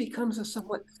really becomes a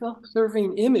somewhat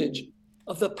self-serving image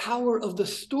of the power of the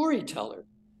storyteller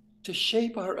to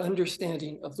shape our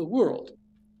understanding of the world,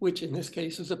 which in this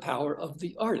case is the power of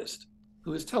the artist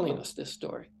who is telling us this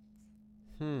story.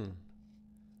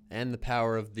 And the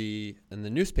power of the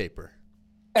newspaper.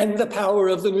 And the power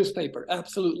of the newspaper,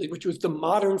 absolutely, which was the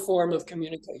modern form of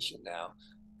communication now.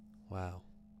 Wow.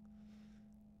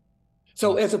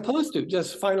 So as opposed to,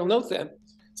 just final note then,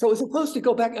 so as opposed to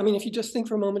go back, I mean, if you just think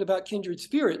for a moment about kindred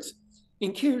spirits,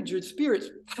 in kindred spirits,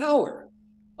 power,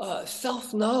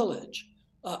 self-knowledge,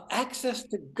 access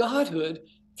to godhood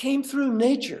came through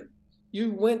nature.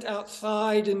 You went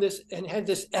outside and had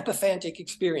this epiphantic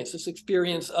experience, this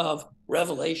experience of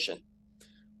revelation.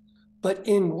 But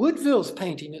in Woodville's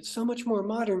painting, it's so much more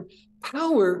modern.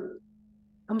 Power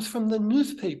comes from the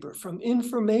newspaper, from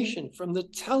information, from the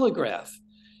telegraph.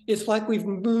 It's like we've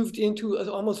moved into an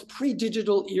almost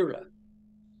pre-digital era.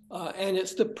 And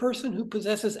it's the person who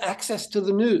possesses access to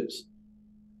the news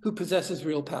who possesses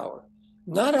real power.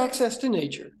 Not access to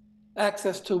nature,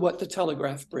 access to what the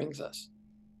telegraph brings us.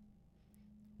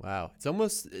 Wow. It's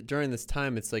almost, during this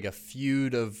time, it's like a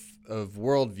feud of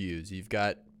worldviews. You've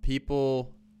got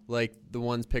people like the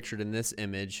ones pictured in this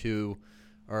image who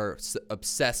are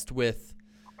obsessed with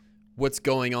what's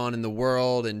going on in the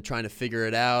world and trying to figure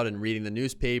it out and reading the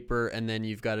newspaper. And then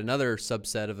you've got another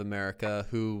subset of America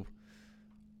who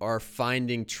are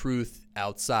finding truth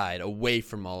outside, away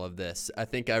from all of this. I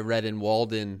think I read in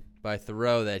Walden by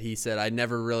Thoreau that he said, I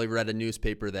never really read a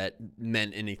newspaper that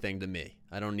meant anything to me.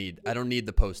 I don't need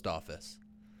the post office.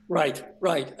 Right.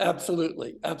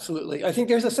 Absolutely. I think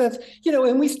there's a sense,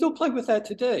 and we still play with that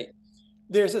today.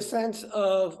 There's a sense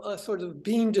of a sort of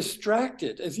being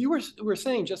distracted, as you were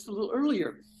saying just a little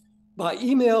earlier, by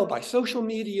email, by social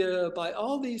media, by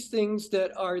all these things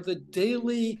that are the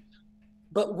daily,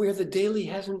 but where the daily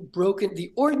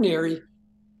the ordinary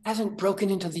hasn't broken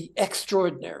into the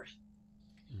extraordinary.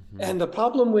 Mm-hmm. And the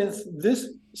problem with this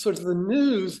sort of the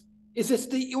news is it's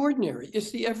the ordinary,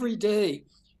 it's the everyday,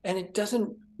 and it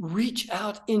doesn't reach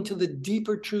out into the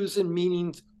deeper truths and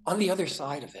meanings on the other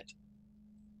side of it.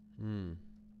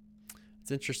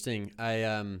 It's interesting.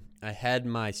 I had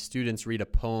my students read a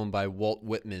poem by Walt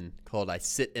Whitman called I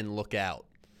Sit and Look Out.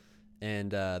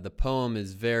 And the poem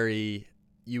is very,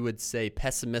 you would say,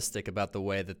 pessimistic about the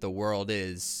way that the world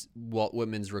is. Walt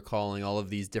Whitman's recalling all of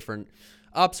these different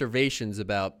observations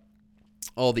about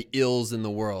all the ills in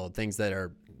the world, things that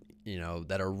are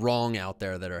wrong out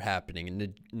there that are happening,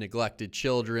 and neglected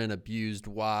children, abused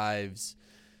wives,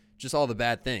 just all the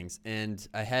bad things. And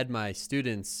I had my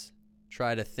students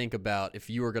try to think about if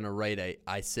you were going to write a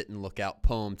I Sit and Look Out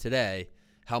poem today,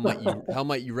 how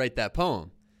might you write that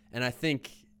poem? And I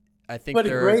think what a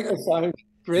great assignment.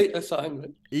 Great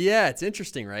assignment. Yeah, it's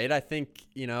interesting, right? I think,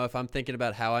 if I'm thinking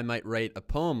about how I might write a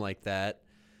poem like that,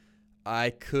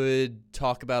 I could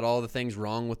talk about all the things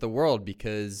wrong with the world,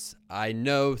 because I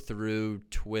know through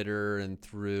Twitter and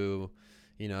through,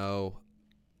 if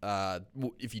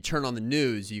you turn on the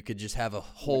news, you could just have a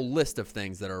whole list of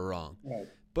things that are wrong. Right.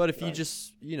 But if you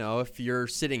just, if you're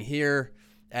sitting here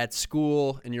at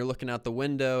school and you're looking out the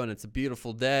window and it's a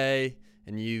beautiful day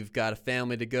and you've got a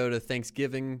family to go to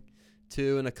Thanksgiving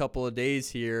to in a couple of days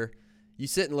here, you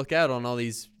sit and look out on all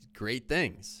these great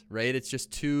things, right? It's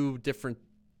just two different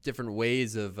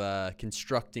ways of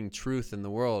constructing truth in the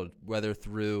world, whether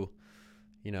through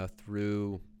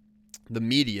the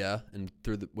media and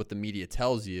through what the media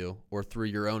tells you, or through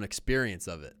your own experience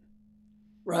of it.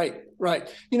 Right.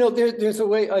 There's a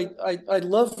way. I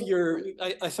love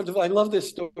I love this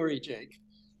story, Jake,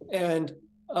 and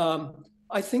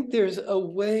I think there's a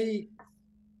way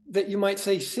that you might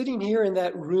say, sitting here in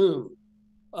that room,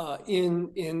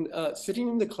 sitting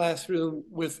in the classroom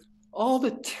with all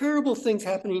the terrible things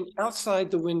happening outside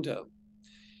the window,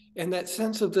 and that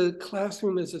sense of the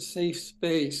classroom as a safe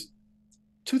space.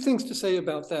 Two things to say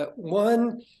about that.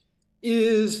 One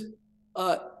is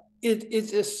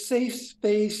it's a safe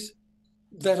space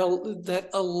that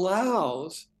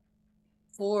allows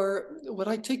for what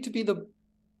I take to be the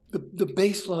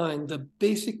baseline, the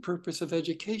basic purpose of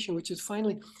education, which is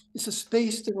finally, it's a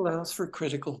space that allows for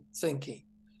critical thinking.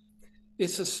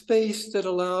 It's a space that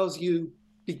allows you,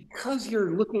 because you're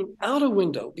looking out a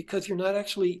window, because you're not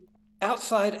actually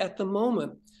outside at the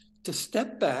moment, to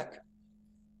step back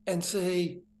and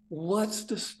say, what's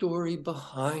the story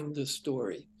behind the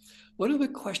story? What are the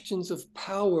questions of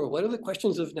power? What are the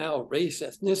questions of now race,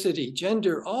 ethnicity,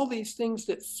 gender, all these things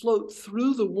that float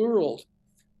through the world?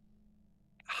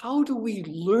 How do we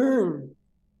learn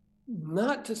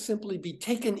not to simply be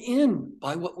taken in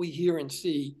by what we hear and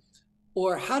see?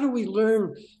 Or how do we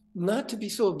learn not to be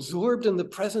so absorbed in the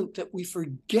present that we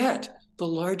forget the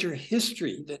larger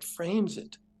history that frames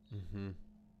it? Mm-hmm.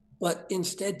 But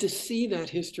instead to see that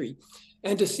history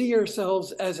and to see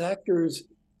ourselves as actors,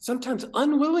 sometimes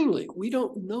unwillingly. We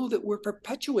don't know that we're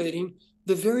perpetuating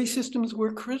the very systems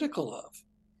we're critical of.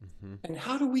 Mm-hmm. And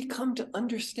how do we come to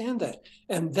understand that?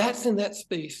 And that's in that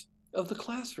space of the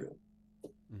classroom.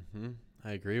 Mm-hmm.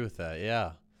 I agree with that.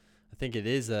 Yeah. I think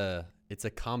it's a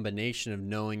combination of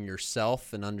knowing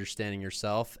yourself and understanding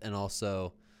yourself, and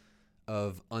also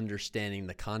of understanding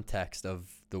the context of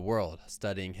the world,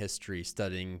 studying history,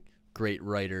 studying great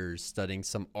writers, studying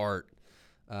some art.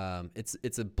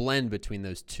 It's a blend between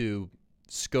those two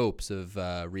scopes of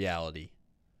reality.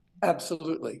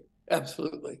 Absolutely.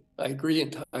 I agree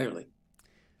entirely.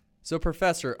 So,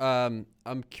 Professor, I'm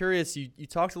curious, you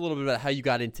talked a little bit about how you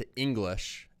got into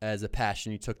English as a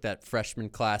passion. You took that freshman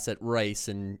class at Rice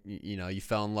and, you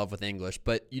fell in love with English,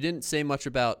 but you didn't say much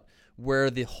about where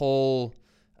the whole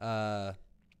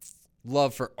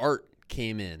love for art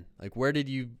came in. Like, where did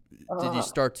you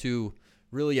start to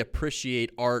really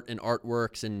appreciate art and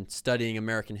artworks and studying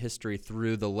American history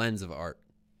through the lens of art?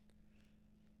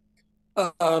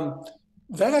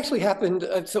 That actually happened.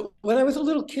 So when I was a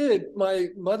little kid, my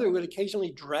mother would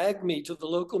occasionally drag me to the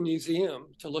local museum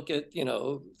to look at,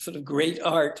 sort of great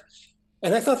art.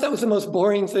 And I thought that was the most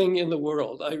boring thing in the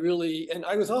world. And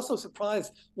I was also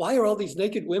surprised, why are all these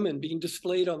naked women being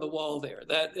displayed on the wall there?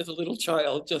 That, as a little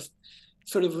child, just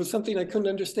sort of was something I couldn't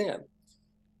understand.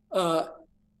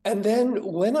 And then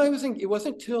it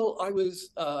wasn't till I was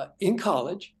in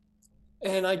college,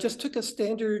 and I just took a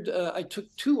standard, I took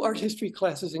 2 art history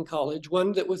classes in college,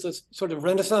 one that was a sort of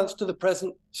Renaissance to the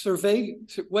present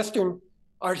Western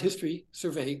art history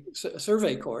survey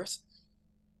course.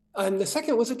 And the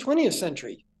second was a 20th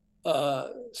century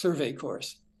survey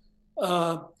course.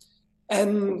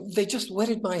 And they just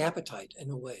whetted my appetite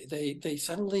in a way. They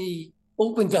suddenly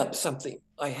opened up something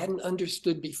I hadn't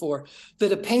understood before,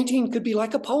 that a painting could be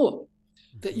like a poem,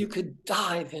 that you could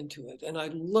dive into it. And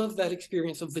I love that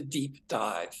experience of the deep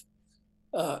dive.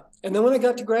 And then when I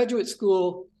got to graduate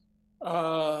school,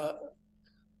 I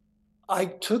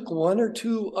took 1 or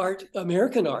 2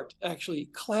 American art, actually,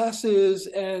 classes,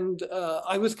 and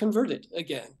I was converted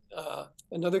again,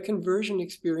 another conversion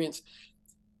experience.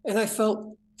 And I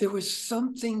felt there was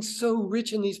something so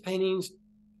rich in these paintings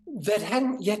that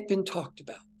hadn't yet been talked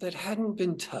about, that hadn't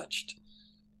been touched.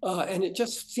 And it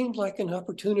just seemed like an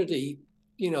opportunity,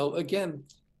 again,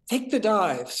 take the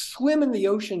dive, swim in the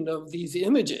ocean of these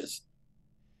images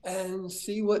and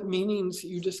see what meanings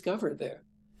you discover there.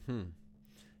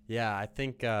 Yeah, I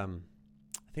think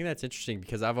I think that's interesting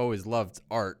because I've always loved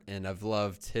art and I've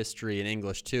loved history and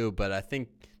English too. But I think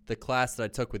the class that I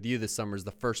took with you this summer is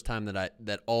the first time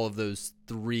that all of those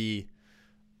three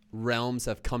realms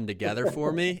have come together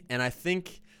for me. And I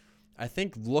think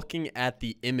looking at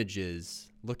the images,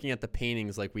 looking at the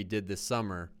paintings like we did this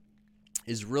summer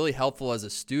is really helpful as a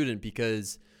student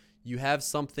because you have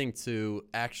something to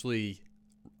actually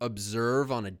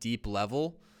observe on a deep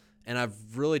level. And I've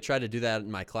really tried to do that in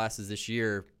my classes this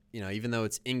year. You know, even though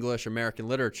it's English, American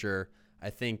literature, I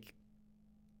think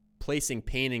placing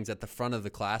paintings at the front of the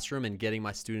classroom and getting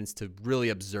my students to really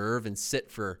observe and sit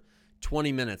for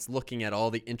 20 minutes looking at all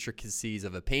the intricacies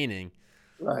of a painting.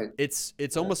 Right.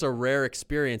 It's almost a rare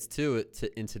experience too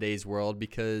in today's world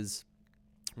because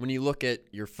when you look at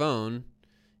your phone,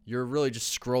 you're really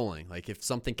just scrolling. Like if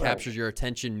something captures your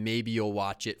attention, maybe you'll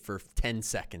watch it for 10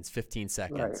 seconds, 15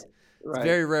 seconds. It's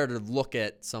very rare to look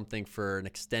at something for an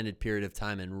extended period of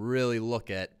time and really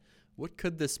look at what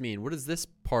could this mean? What does this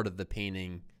part of the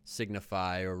painting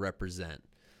signify or represent?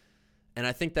 And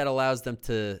I think that allows them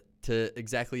to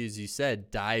exactly as you said,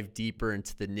 dive deeper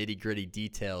into the nitty-gritty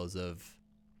details of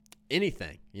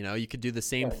anything. You know, you could do the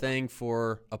same thing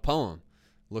for a poem.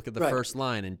 Look at the first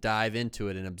line and dive into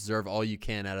it and observe all you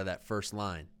can out of that first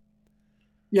line.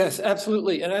 Yes,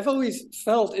 absolutely. And I've always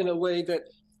felt in a way that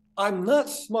I'm not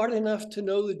smart enough to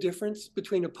know the difference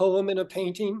between a poem and a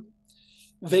painting.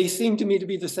 They seem to me to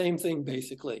be the same thing,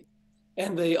 basically.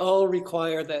 And they all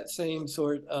require that same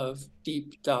sort of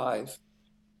deep dive.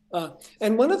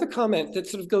 And one other comment that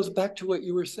sort of goes back to what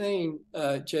you were saying,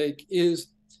 Jake, is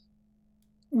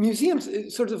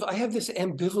museums sort of, I have this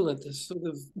ambivalent, this sort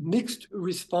of mixed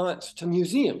response to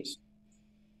museums.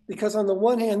 Because on the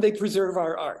one hand, they preserve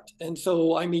our art. And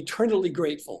so I'm eternally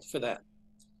grateful for that.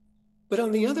 But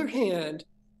on the other hand,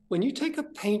 when you take a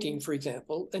painting, for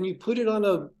example, and you put it on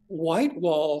a white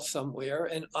wall somewhere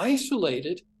and isolate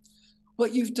it,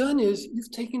 what you've done is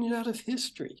you've taken it out of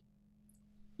history.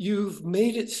 You've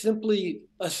made it simply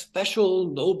a special,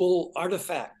 noble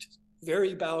artifact,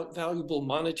 very valuable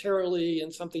monetarily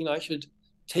and something I should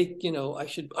take, I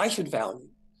should value.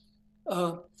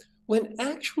 When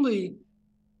actually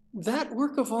that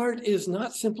work of art is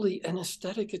not simply an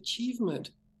aesthetic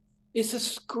achievement. It's a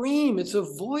scream, it's a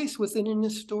voice within an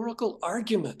historical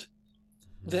argument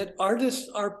that artists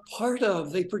are part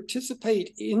of. They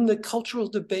participate in the cultural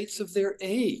debates of their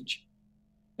age.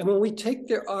 And when we take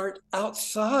their art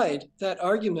outside that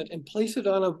argument and place it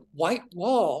on a white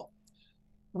wall,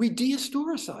 we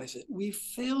dehistoricize it. We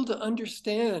fail to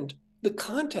understand the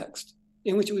context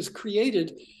in which it was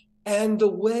created and the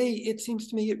way it seems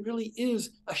to me it really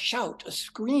is a shout, a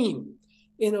scream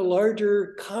in a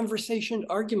larger conversation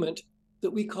argument that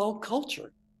we call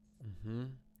culture. Mm-hmm.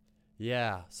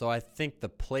 Yeah, so I think the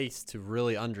place to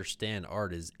really understand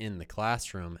art is in the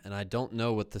classroom, and I don't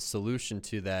know what the solution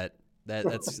to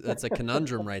that's a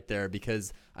conundrum right there,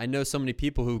 because I know so many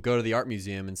people who go to the art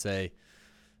museum and say,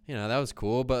 that was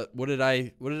cool, but what did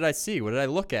I see? What did I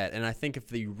look at? And I think if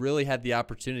they really had the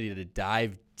opportunity to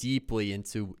dive deeply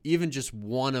into even just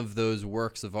one of those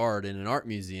works of art in an art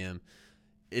museum,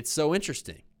 it's so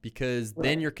interesting because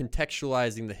then you're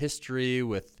contextualizing the history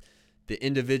with the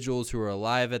individuals who were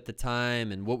alive at the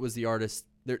time and what was the artist.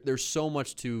 There's so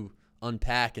much to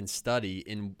unpack and study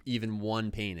in even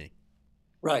one painting.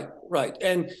 Right.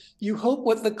 And you hope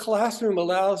what the classroom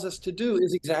allows us to do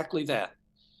is exactly that,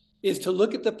 is to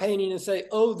look at the painting and say,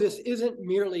 oh, this isn't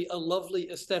merely a lovely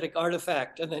aesthetic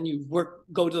artifact, and then you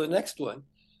go to the next one,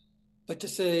 but to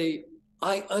say,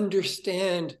 I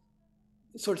understand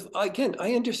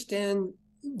I understand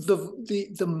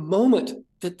the moment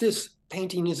that this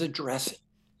painting is addressing.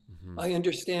 Mm-hmm. I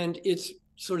understand its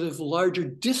sort of larger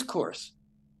discourse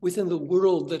within the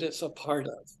world that it's a part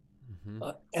of. Mm-hmm.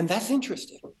 And that's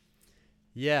interesting.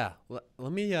 Yeah.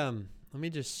 Let me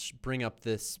just bring up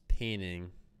this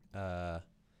painting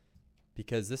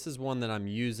because this is one that I'm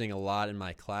using a lot in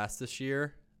my class this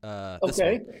year.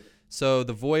 Okay. So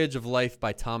The Voyage of Life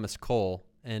by Thomas Cole.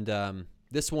 And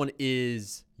this one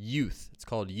is Youth. It's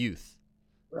called Youth.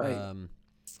 Right.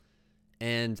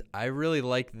 And I really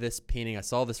like this painting. I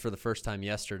saw this for the first time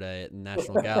yesterday at the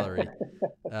National Gallery.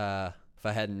 If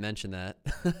I hadn't mentioned that.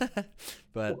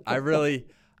 But I really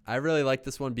like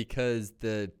this one because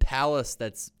the palace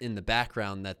that's in the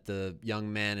background that the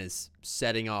young man is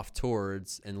setting off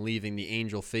towards and leaving the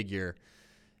angel figure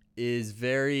is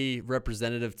very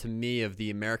representative to me of the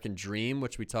American dream,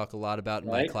 which we talk a lot about in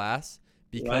my class,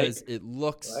 because it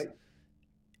looks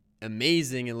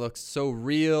amazing. It looks so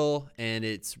real, and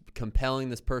it's compelling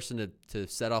this person to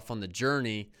set off on the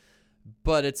journey,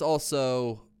 but it's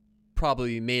also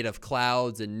probably made of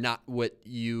clouds and not what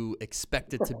you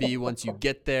expect it to be once you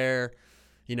get there.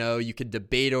 You know, you could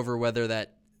debate over whether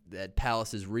that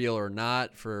palace is real or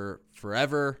not for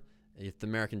forever. If the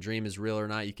American dream is real or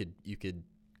not, you could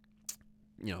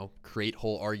create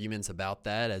whole arguments about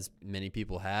that, as many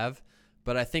people have.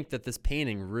 But I think that this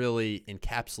painting really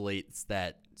encapsulates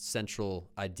that central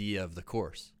idea of the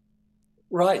course.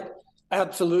 Right.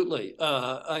 Absolutely.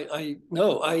 I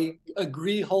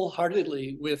agree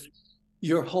wholeheartedly with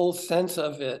your whole sense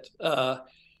of it.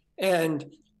 And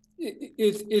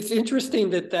it's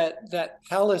interesting that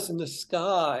palace in the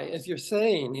sky, as you're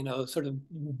saying, sort of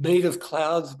made of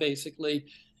clouds, basically,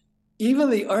 even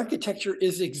the architecture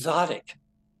is exotic.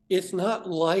 It's not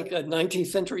like a 19th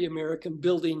century American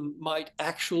building might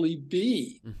actually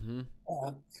be,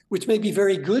 which may be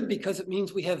very good because it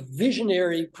means we have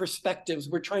visionary perspectives.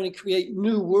 We're trying to create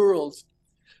new worlds.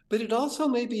 But it also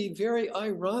may be very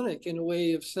ironic in a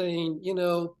way of saying,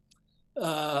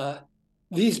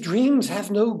 these dreams have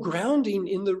no grounding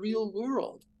in the real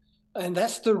world. And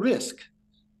that's the risk,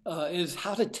 is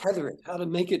how to tether it, how to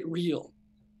make it real.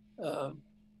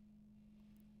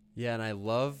 Yeah, and I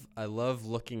love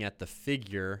looking at the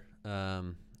figure.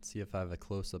 Let's see if I have a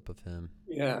close-up of him.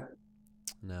 Yeah.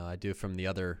 No, I do from the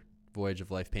other Voyage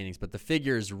of Life paintings. But the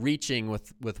figure is reaching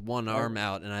with one arm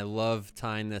out, and I love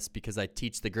tying this because I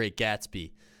teach The Great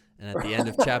Gatsby. And at the end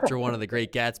of chapter 1 of The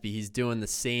Great Gatsby, he's doing the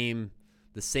same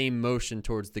motion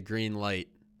towards the green light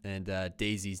and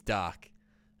Daisy's dock.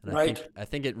 And I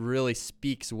think it really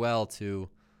speaks well to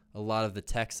a lot of the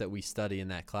texts that we study in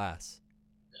that class.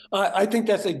 I think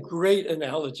that's a great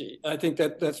analogy. I think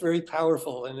that's very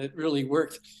powerful, and it really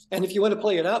works. And if you want to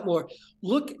play it out more,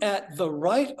 look at the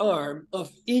right arm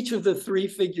of each of the three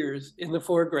figures in the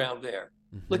foreground there.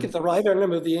 Look at the right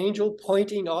arm of the angel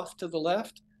pointing off to the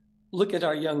left. Look at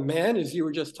our young man, as you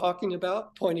were just talking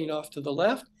about, pointing off to the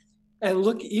left. And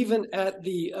look even at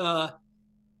the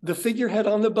figurehead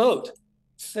on the boat.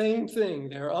 Same thing.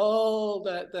 They're all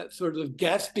that sort of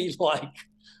Gatsby-like,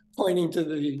 pointing to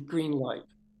the green light.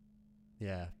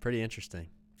 Yeah, pretty interesting.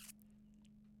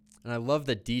 And I love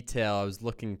the detail. I was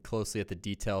looking closely at the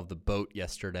detail of the boat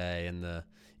yesterday, and the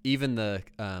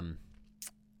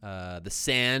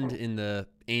sand in the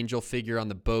angel figure on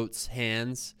the boat's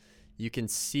hands. You can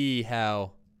see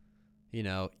how,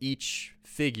 each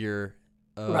figure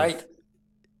of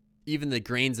even the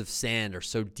grains of sand are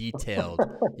so detailed.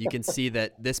 You can see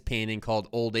that this painting called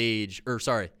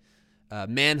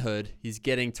Manhood, he's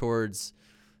getting towards,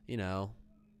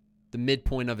 the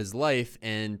midpoint of his life,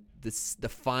 and the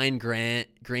fine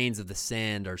grains of the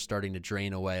sand are starting to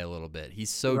drain away a little bit. He's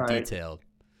so detailed.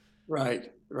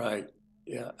 Right.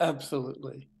 Yeah,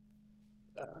 absolutely.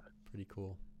 Pretty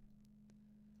cool.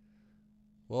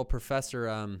 Well,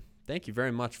 Professor, thank you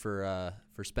very much for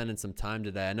spending some time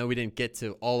today. I know we didn't get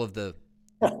to all of the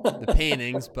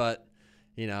paintings, but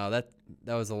that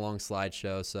was a long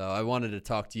slideshow. So I wanted to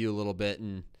talk to you a little bit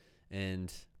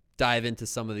and dive into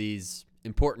some of these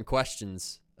important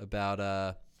questions about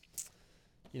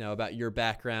about your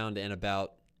background and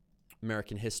about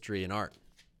American history and art.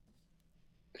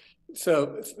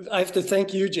 So I have to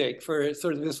thank you, Jake, for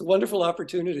sort of this wonderful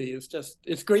opportunity.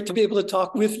 It's great to be able to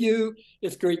talk with you.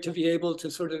 It's great to be able to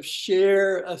sort of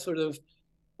share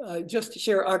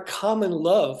share our common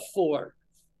love for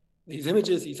these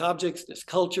images, these objects, this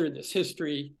culture, this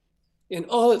history, in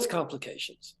all its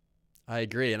complications. I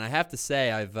agree. And I have to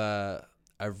say, I've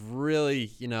really,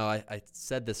 I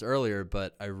said this earlier,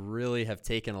 but I really have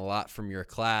taken a lot from your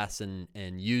class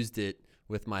and used it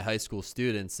with my high school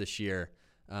students this year,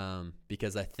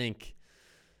 because I think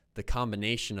the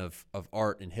combination of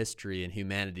art and history and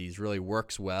humanities really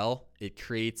works well. It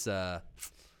creates a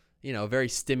very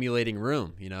stimulating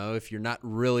room. If you're not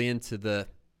really into the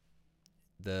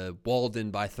Walden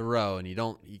by Thoreau and you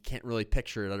can't really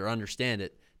picture it or understand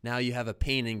it, now you have a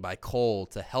painting by Cole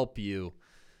to help you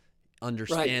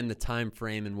understand the time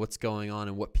frame and what's going on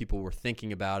and what people were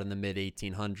thinking about in the mid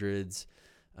 1800s.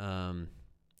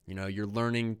 You're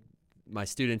learning. My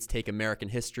students take American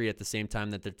history at the same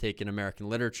time that they're taking American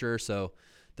literature, so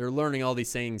they're learning all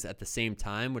these things at the same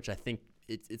time, which I think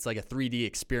it's like a 3D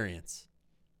experience.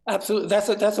 Absolutely.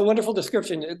 That's a wonderful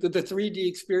description, the 3D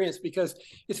experience, because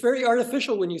it's very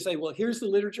artificial when you say, well, here's the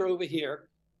literature over here.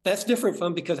 That's different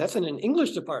from, because that's in an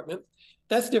English department.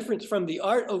 That's different from the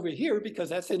art over here because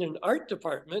that's in an art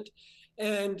department.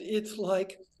 And it's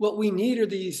like what we need are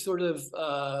these sort of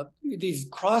these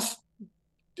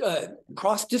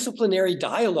cross-disciplinary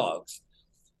dialogues,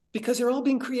 because they're all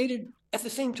being created at the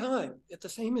same time, at the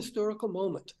same historical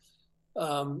moment.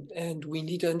 And we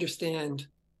need to understand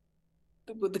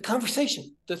the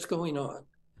conversation that's going on.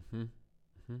 Mm-hmm.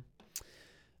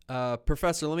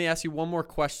 Professor, let me ask you one more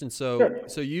question. Sure.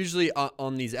 So usually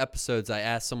on these episodes, I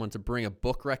ask someone to bring a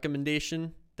book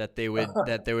recommendation that they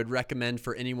would recommend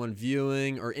for anyone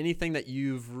viewing, or anything that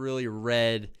you've really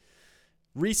read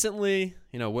recently,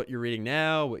 what you're reading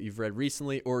now, what you've read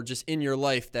recently, or just in your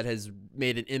life that has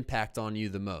made an impact on you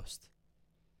the most.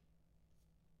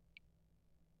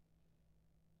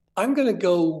 I'm going to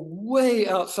go way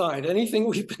outside anything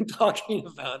we've been talking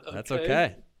about. Okay? That's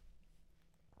okay.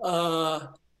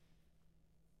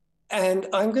 And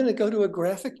I'm going to go to a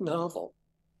graphic novel.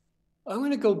 I'm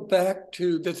going to go back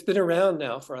to, that's been around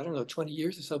now for, 20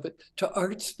 years or so, but to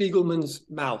Art Spiegelman's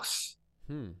Maus,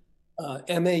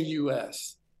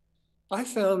 M-A-U-S. I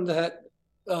found that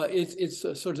it's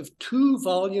a sort of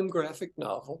 2-volume graphic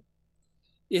novel.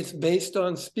 It's based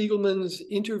on Spiegelman's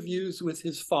interviews with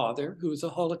his father, who was a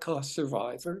Holocaust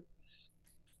survivor.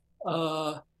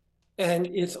 And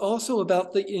it's also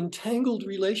about the entangled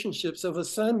relationships of a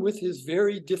son with his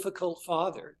very difficult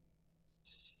father,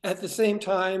 at the same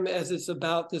time as it's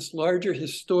about this larger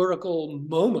historical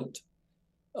moment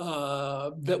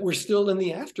that we're still in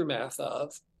the aftermath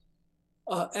of.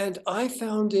 And I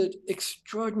found it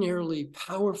extraordinarily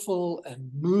powerful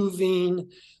and moving.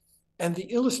 And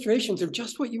the illustrations are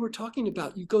just what you were talking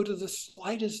about. You go to the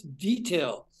slightest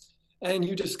detail and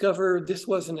you discover this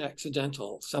wasn't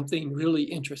accidental. Something really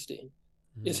interesting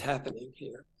is happening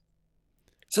here.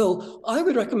 So I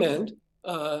would recommend,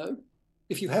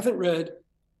 if you haven't read,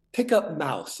 pick up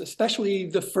Maus, especially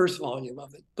the first volume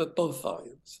of it, but both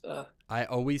volumes. I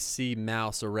always see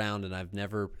Maus around, and I've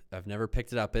never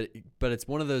picked it up. But it's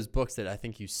one of those books that I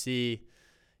think you see,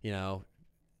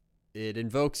 it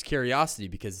invokes curiosity,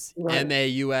 because right.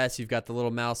 M-A-U-S, you've got the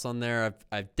little mouse on there.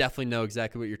 I definitely know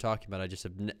exactly what you're talking about. I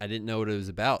didn't know what it was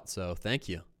about, so thank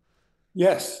you.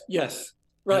 Yes,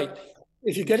 right.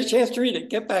 If you get a chance to read it,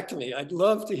 get back to me. I'd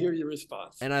love to hear your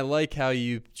response. And I like how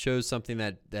you chose something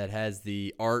that has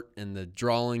the art and the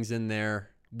drawings in there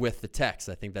with the text.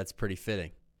 I think that's pretty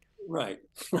fitting. Right.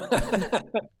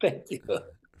 Thank you.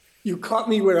 You caught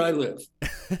me where I live.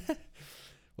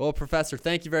 Well, Professor,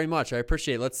 thank you very much. I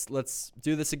appreciate it. Let's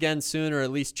do this again soon, or at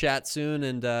least chat soon.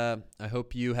 And I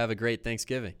hope you have a great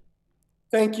Thanksgiving.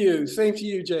 Thank you. Same to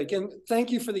you, Jake. And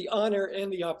thank you for the honor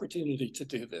and the opportunity to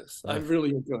do this. I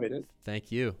really enjoyed it.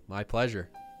 Thank you. My pleasure.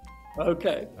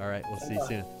 Okay. All right. We'll see you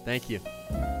soon. Thank you.